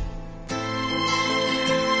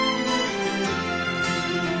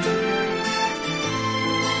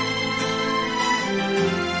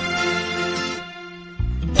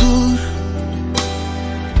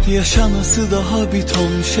 Yaşanası daha bir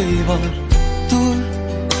ton şey var. Dur,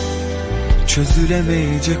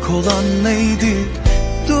 çözülemeyecek olan neydi?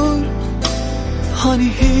 Dur, hani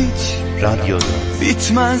hiç radyoda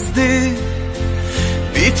bitmezdi,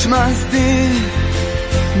 bitmezdi,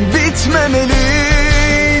 bitmemeliydi.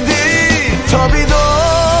 Tabii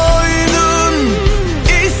doydun,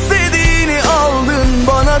 istediğini aldın,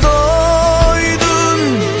 bana doydun.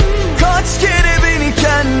 Kaç kere beni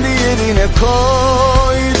kendi yerine koydun.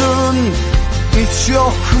 Hiç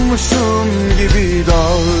yokmuşum gibi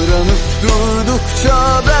davranıp durdukça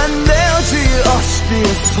ben de acıyı aşk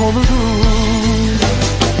diye soludum.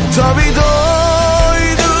 Tabii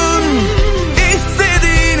doydun,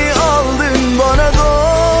 istediğini aldın, bana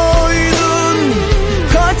doydun.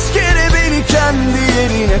 Kaç kere beni kendi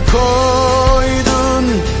yerine koydun.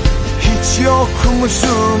 Hiç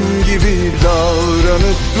yokmuşum gibi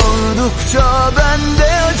davranıp durdukça ben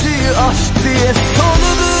de acıyı aşk diye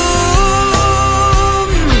soludum.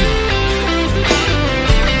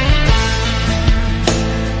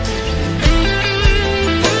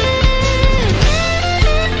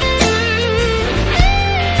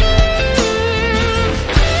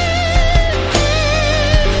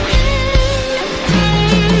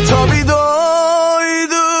 Tabii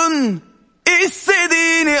doydun,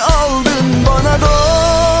 istediğini aldın, bana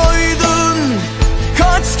doydun.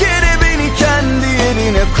 Kaç kere beni kendi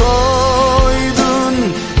yerine koydun.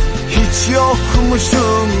 Hiç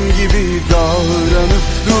yokmuşum gibi davranıp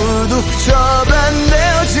durdukça ben de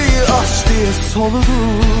acıyı aşk diye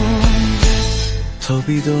soludum.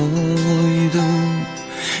 Tabii doydun,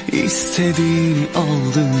 istediğini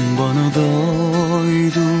aldın, bana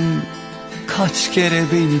doydun. Kaç kere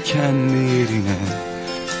beni kendi yerine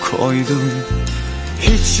koydun.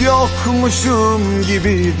 Hiç yokmuşum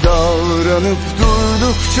gibi davranıp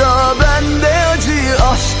durdukça ben de acıyı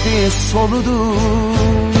aşk diye soludum.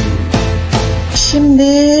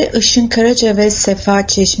 Şimdi Işın Karaca ve Sefa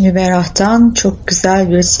Çeşmi Berah'tan çok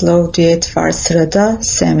güzel bir slow düet var sırada,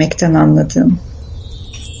 Sevmekten Anladığım.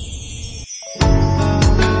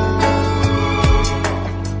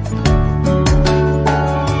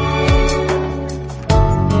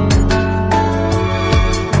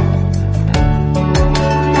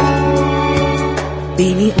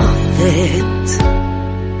 Beni affet,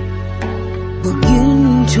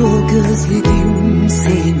 bugün çok özledim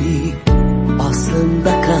seni.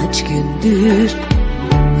 Aslında kaç gündür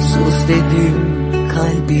sus dedim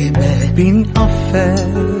kalbime. Beni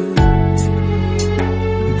affet,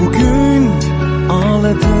 bugün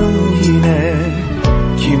ağladım yine.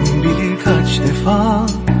 Kim bilir kaç defa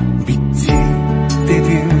bitti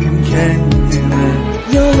dedim kendime.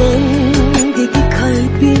 Yalan dedi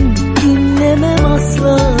kalbim, dinlemem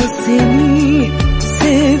asla seni.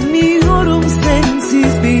 Sevmiyorum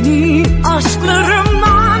sensiz beni.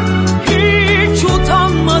 Aşklarımdan hiç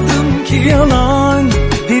utanmadım ki. Yalan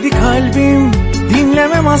dedi kalbim,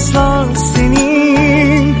 dinlemem asla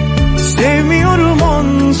seni. Sevmiyorum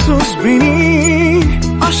onsuz beni.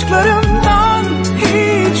 Aşklarımdan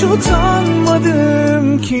hiç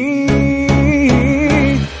utanmadım ki.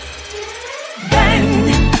 Ben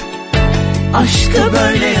aşkı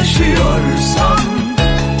böyle yaşıyorsam,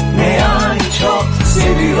 ne yani çok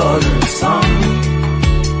seviyorsam,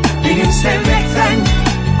 benim sevmekten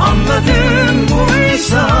anladığım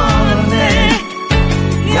buysa ne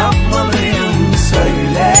yapmalıyım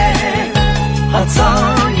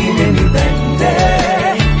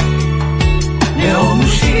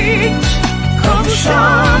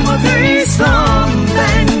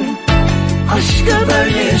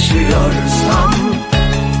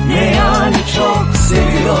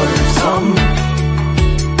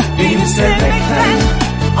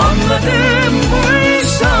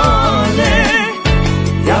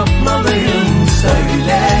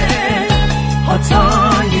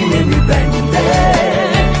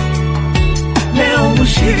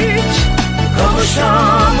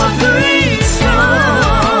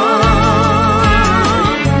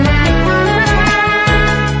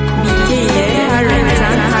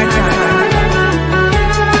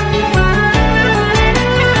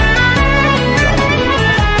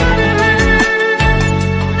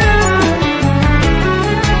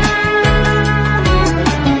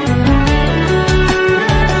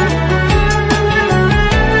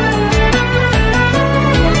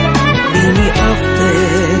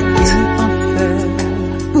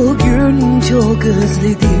çok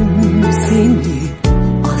özledim seni.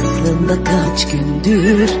 Aslında kaç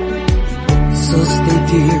gündür sus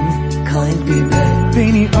dedim kalbime.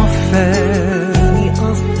 Beni affet, beni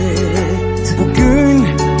affet. Bugün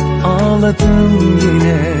ağladım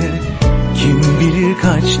yine. Kim bilir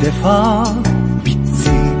kaç defa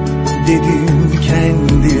bitti dedim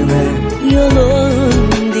kendime.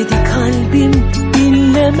 Yalan dedi kalbim,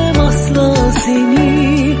 dinlemem asla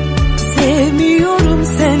seni. Sevmiyorum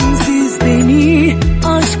sensiz beni.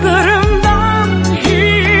 Aşklarımdan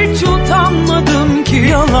hiç utanmadım ki.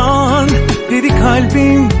 Yalan dedi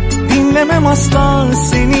kalbim, dinlemem asla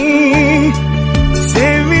seni.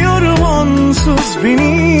 Sevmiyorum onsuz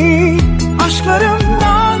beni.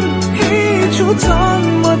 Aşklarımdan hiç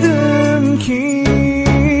utanmadım ki.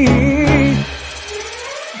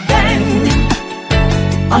 Ben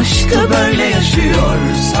aşkı böyle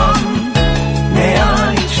yaşıyorsam, ne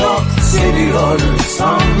yani çok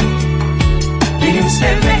seviyorsam, benim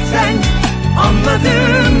sevmekten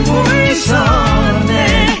anladığım buysa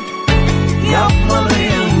ne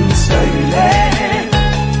yapmalıyım söyle.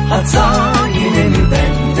 Hata yine mi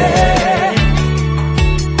bende?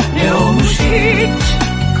 Ne olmuş hiç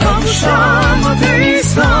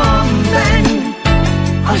kavuşamadıysam ben?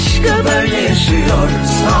 Aşkı böyle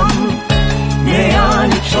yaşıyorsam, ne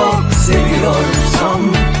yani çok seviyorsam,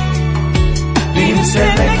 benim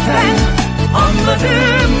sevmekten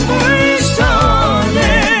anladığım buysa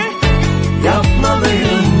ne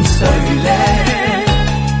yapmalıyım söyle.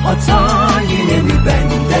 Hata yine mi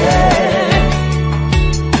bende?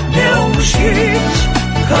 Ne olmuş hiç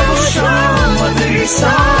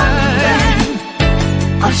kavuşamadıysam ben?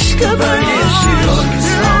 Aşkı böyle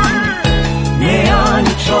yaşıyorsam, ne yani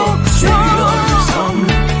çok seviyorsam,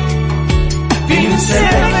 benim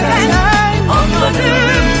sevmekten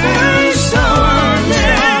anladığım buysa ne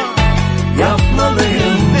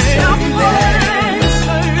yapmalıyım söyle.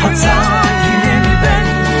 Hata yine mi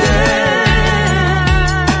bende?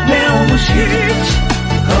 Ne olmuş hiç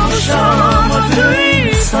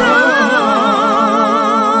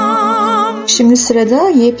kavuşamadıysam? Şimdi sırada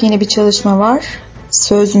yepyeni bir çalışma var.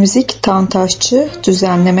 Söz müzik Tantaşçı,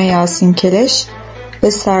 düzenleme Yasin Keleş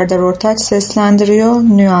ve Serdar Ortaç seslendiriyor.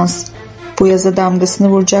 Nüans. Bu yaza damgasını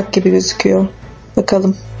vuracak gibi gözüküyor.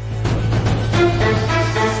 Bakalım.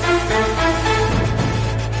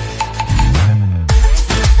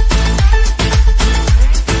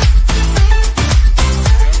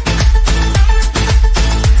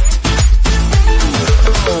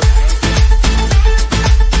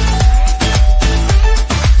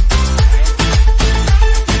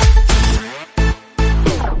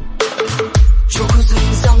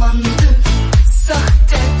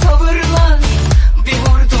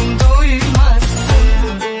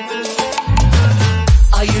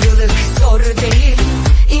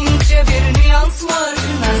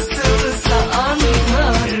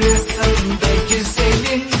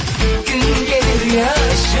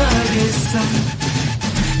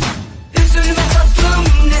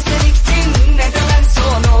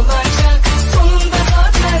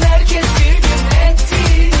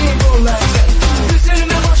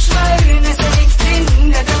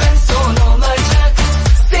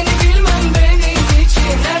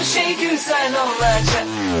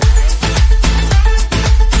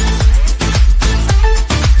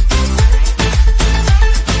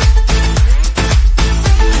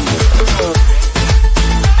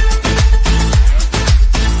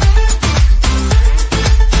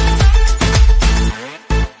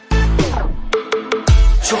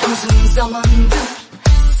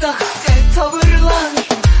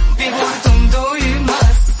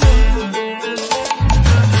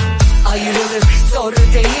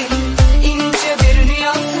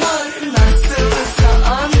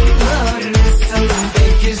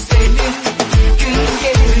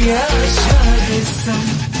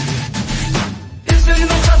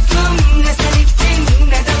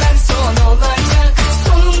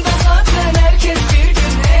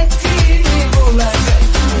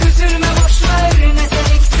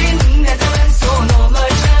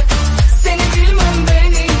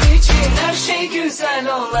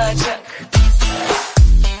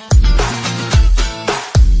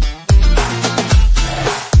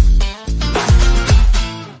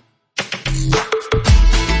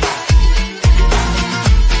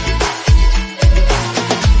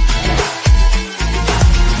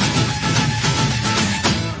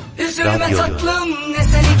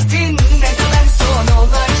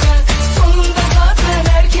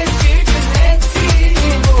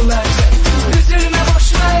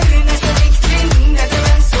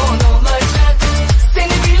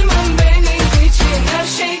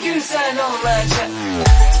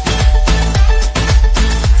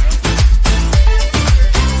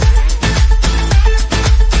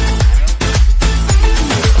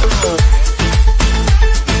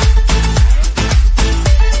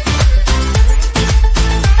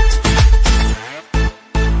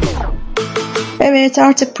 Evet,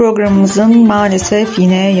 artık programımızın maalesef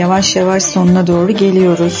yine yavaş yavaş sonuna doğru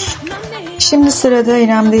geliyoruz. Şimdi sırada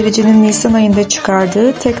İrem Derici'nin Nisan ayında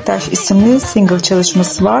çıkardığı Tek Taş isimli single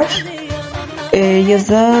çalışması var.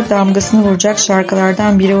 Yaza damgasını vuracak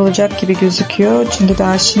şarkılardan biri olacak gibi gözüküyor. Çünkü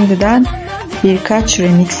daha şimdiden birkaç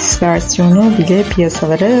remix versiyonu bile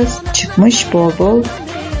piyasalara çıkmış, bol bol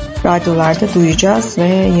radyolarda duyacağız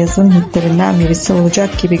ve yazın hitlerinden birisi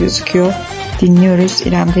olacak gibi gözüküyor. Dinliyoruz,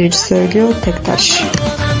 İrem Derici söylüyor, Tek Taş.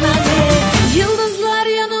 Yıldızlar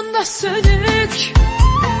yanında sönük,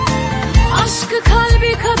 aşkı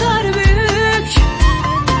kalbi kadar büyük.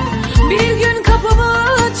 Bir gün kapımı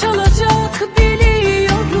çalacak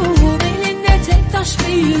biliyorum, elinde tek taş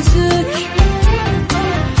bir yüzük.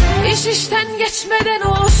 İş işten geçmeden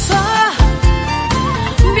olsa,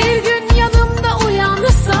 bir gün yanımda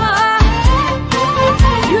uyansa,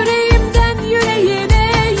 yüreğimden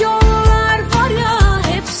yüreğine yollar var ya,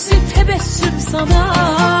 hepsi tebessüm sana.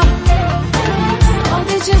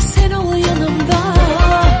 Sadece sen ol yanımda.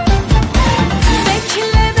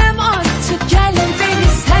 Beklemem artık, gel beni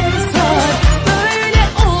sen sar. Böyle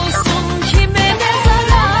olsun kime ne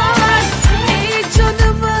zarar. Ey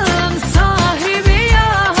canımın sahibi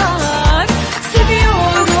yar,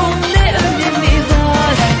 seviyorum ne önemi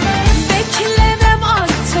var. Beklemem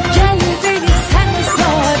artık, gel beni sen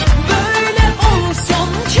sar. Böyle olsun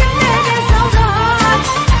kime ne zarar.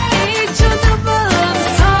 Ey canımın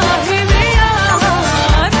sahibi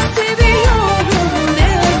yar, seviyorum ne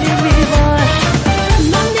önemi var.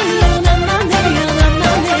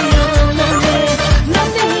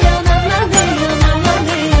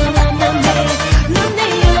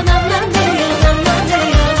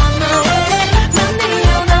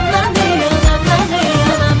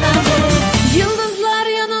 Yıldızlar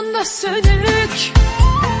yanında sönük,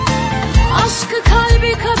 aşkı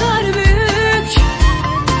kalbi kadar büyük.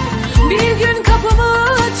 Bir gün kapımı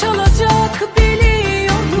çalacak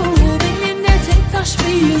biliyorum, elinde tek taş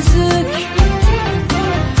bir yüzük.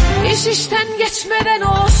 İş işten geçmeden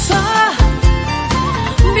olsa,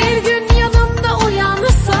 bir gün yanımda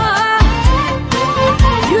uyansa,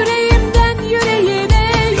 yüreğimden yüreğine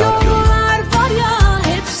yollar var ya,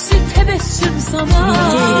 hepsi tebessüm sana.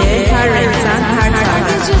 Her renkten her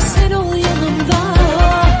Sadece sen ol yanımda.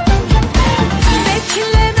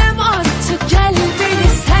 Beklemem artık, gel beni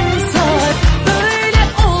sen sar. Böyle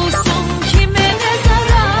olsun kime ne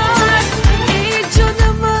zarar. Ey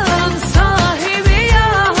canımın sahibi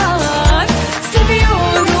yar,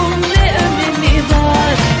 seviyorum ne önemi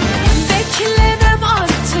var. Beklemem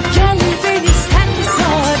artık, gel beni sen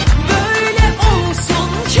sar. Böyle olsun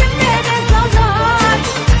kime ne zarar.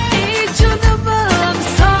 Ey canımın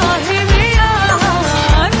sahibi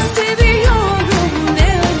yar, seviyorum ne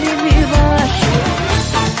önemi var.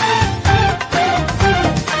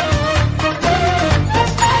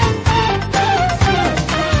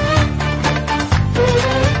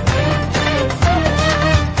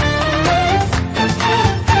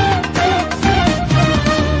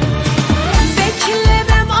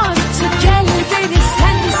 Beklemem artık, gel beni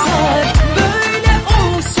sen sar. Böyle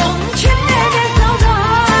olsun kime ne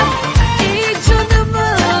zarar. Ey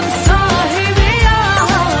canımın sahibi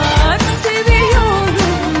yar,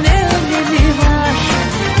 seviyorum ne önemi var.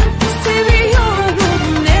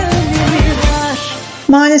 Seviyorum ne önemi var.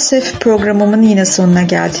 Maalesef programımın yine sonuna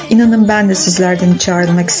geldik. İnanın ben de sizlerden hiç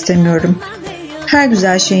ayrılmak istemiyorum. Her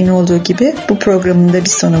güzel şeyin olduğu gibi bu programın da bir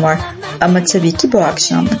sonu var. Ama tabii ki bu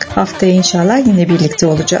akşamlık. Haftaya inşallah yine birlikte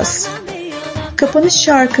olacağız. Kapanış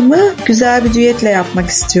şarkımı güzel bir düetle yapmak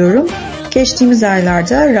istiyorum. Geçtiğimiz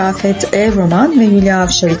aylarda Rafet Evroman ve Hülya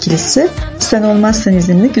Avşar ikilisi Sen Olmazsan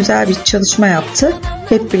isimli güzel bir çalışma yaptı.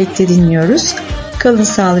 Hep birlikte dinliyoruz. Kalın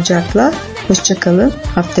sağlıcakla. Hoşça kalın.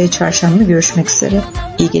 Haftaya çarşamba görüşmek üzere.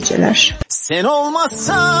 İyi geceler. Sen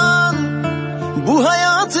olmazsan bu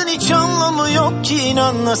hayatın hiç anlamı yok ki,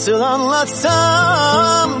 inan nasıl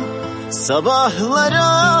anlatsam. Sabahlara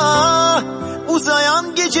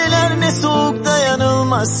uzayan geceler ne soğuk,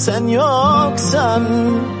 dayanılmaz sen yoksan.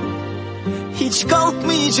 Hiç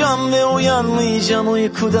kalkmayacağım ve uyanmayacağım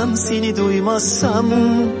uykudan seni duymazsam.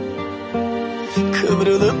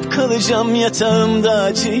 Kıvrılıp kalacağım yatağımda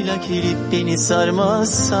acıyla, gelip beni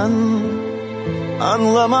sarmazsan.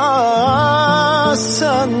 Anlamazsan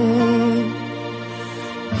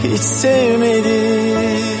hiç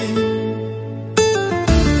sevmedim.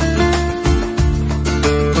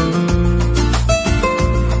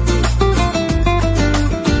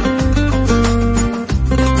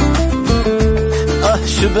 Ah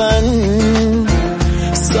şu ben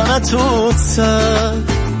sana tutsak,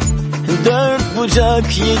 dört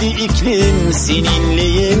bucak yedi iklim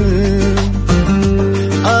seninleyim.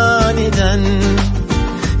 Aniden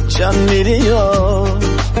can veriyor.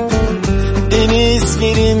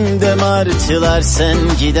 Denizlerimde martılar sen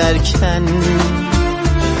giderken,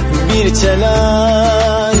 bir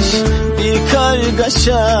telaş, bir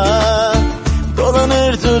kargaşa,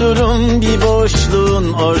 dolanır dururum bir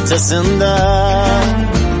boşluğun ortasında.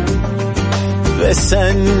 Ve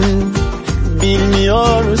sen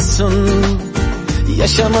bilmiyorsun,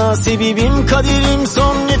 yaşama sebebim, kaderim,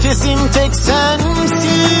 son nefesim tek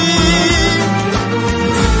sensin.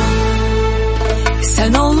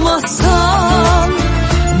 Sen olmazsan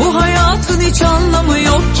bu hayatın hiç anlamı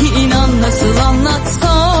yok ki, inan nasıl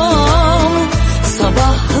anlatsam.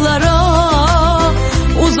 Sabahlara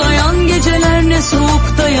uzayan geceler ne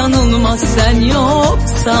soğuk, dayanılmaz sen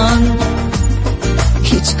yoksan.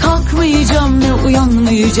 Hiç kalkmayacağım ve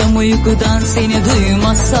uyanmayacağım uykudan seni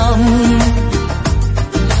duymazsam.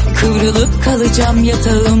 Kıvrılıp kalacağım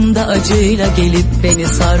yatağımda acıyla, gelip beni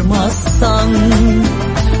sarmazsan.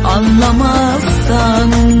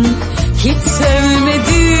 Anlamazsan, hiç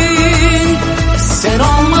sevmedin. Sen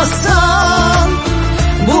olmazsan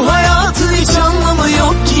bu hayatın hiç anlamı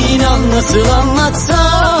yok ki, inan nasıl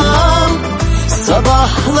anlatsam.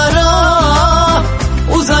 Sabahlara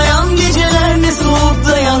uzayan geceler ne soğuk,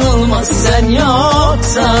 dayanılmaz sen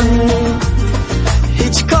yoksan.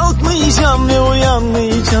 Hiç kalkmayacağım ve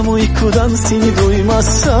uyanmayacağım uykudan seni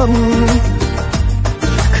duymazsam.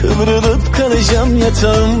 Kıvrılıp kalacağım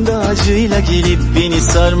yatağımda acıyla, gelip beni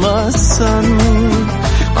sarmazsan.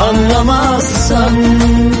 Anlamazsan,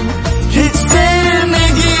 hiç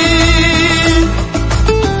sevmedin.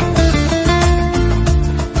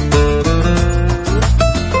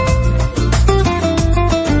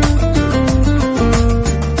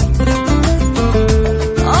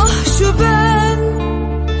 Ah şu ben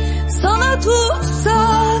sana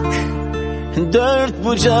tutsak, dört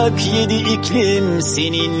bucak yedi iklim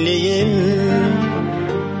seninleyim.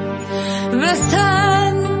 Ve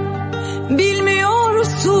sen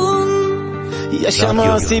bilmiyorsun,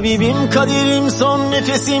 yaşama sebebim, kaderim, son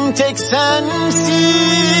nefesim tek sensin.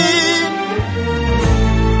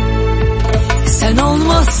 Sen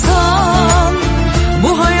olmazsan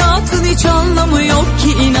bu hayatın hiç anlamı yok ki,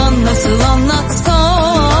 inan nasıl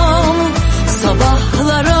anlatsam.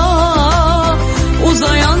 Sabahlara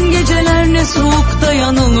uzayan geceler ne soğuk,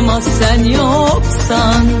 dayanılmaz sen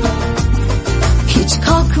yoksan. Hiç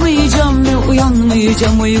kalkmayacağım ve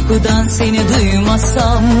uyanmayacağım uykudan seni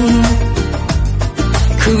duymazsam.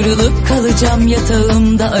 Kıvrılıp kalacağım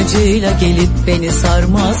yatağımda acıyla, gelip beni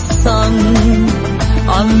sarmazsan.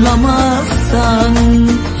 Anlamazsan,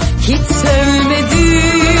 hiç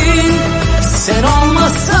sevmedin. Sen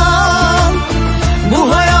olmazsan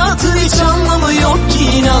bu hayatın hiç anlamı yok ki,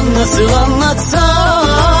 inan nasıl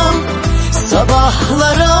anlatsam.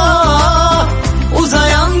 Sabahlara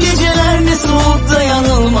uzayan geceler ne soğuk,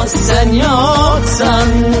 dayanılmaz sen yoksan.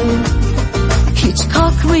 Hiç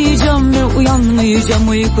kalkmayacağım ve uyanmayacağım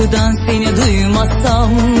uykudan seni duymazsam.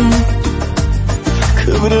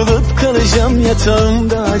 Kıvrılıp kalacağım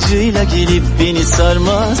yatağımda acıyla, gelip beni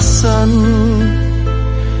sarmazsan.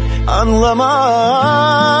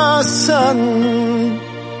 Anlamazsan,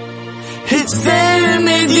 hiç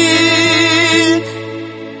sevmedin.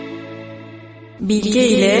 Bilge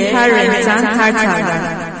ile her renkten her telden.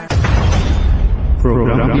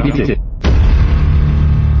 Program bitti.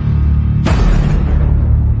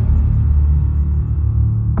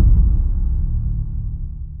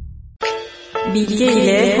 Bilge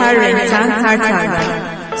ile her renkten her telden.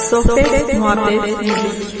 Sohbet, muhabbet,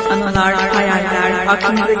 müzik, anılar, hayaller,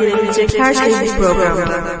 aklınıza gelebilecek her şey bir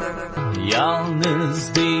programda.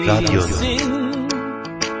 Yalnız değilsin,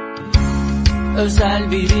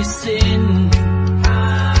 özel birisin.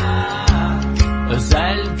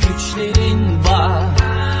 Özel güçlerin var.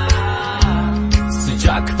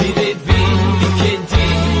 Sıcak bir evin, bir kedi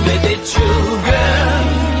ve de çılgın.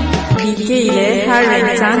 Bilge ile her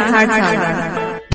renkten her telden.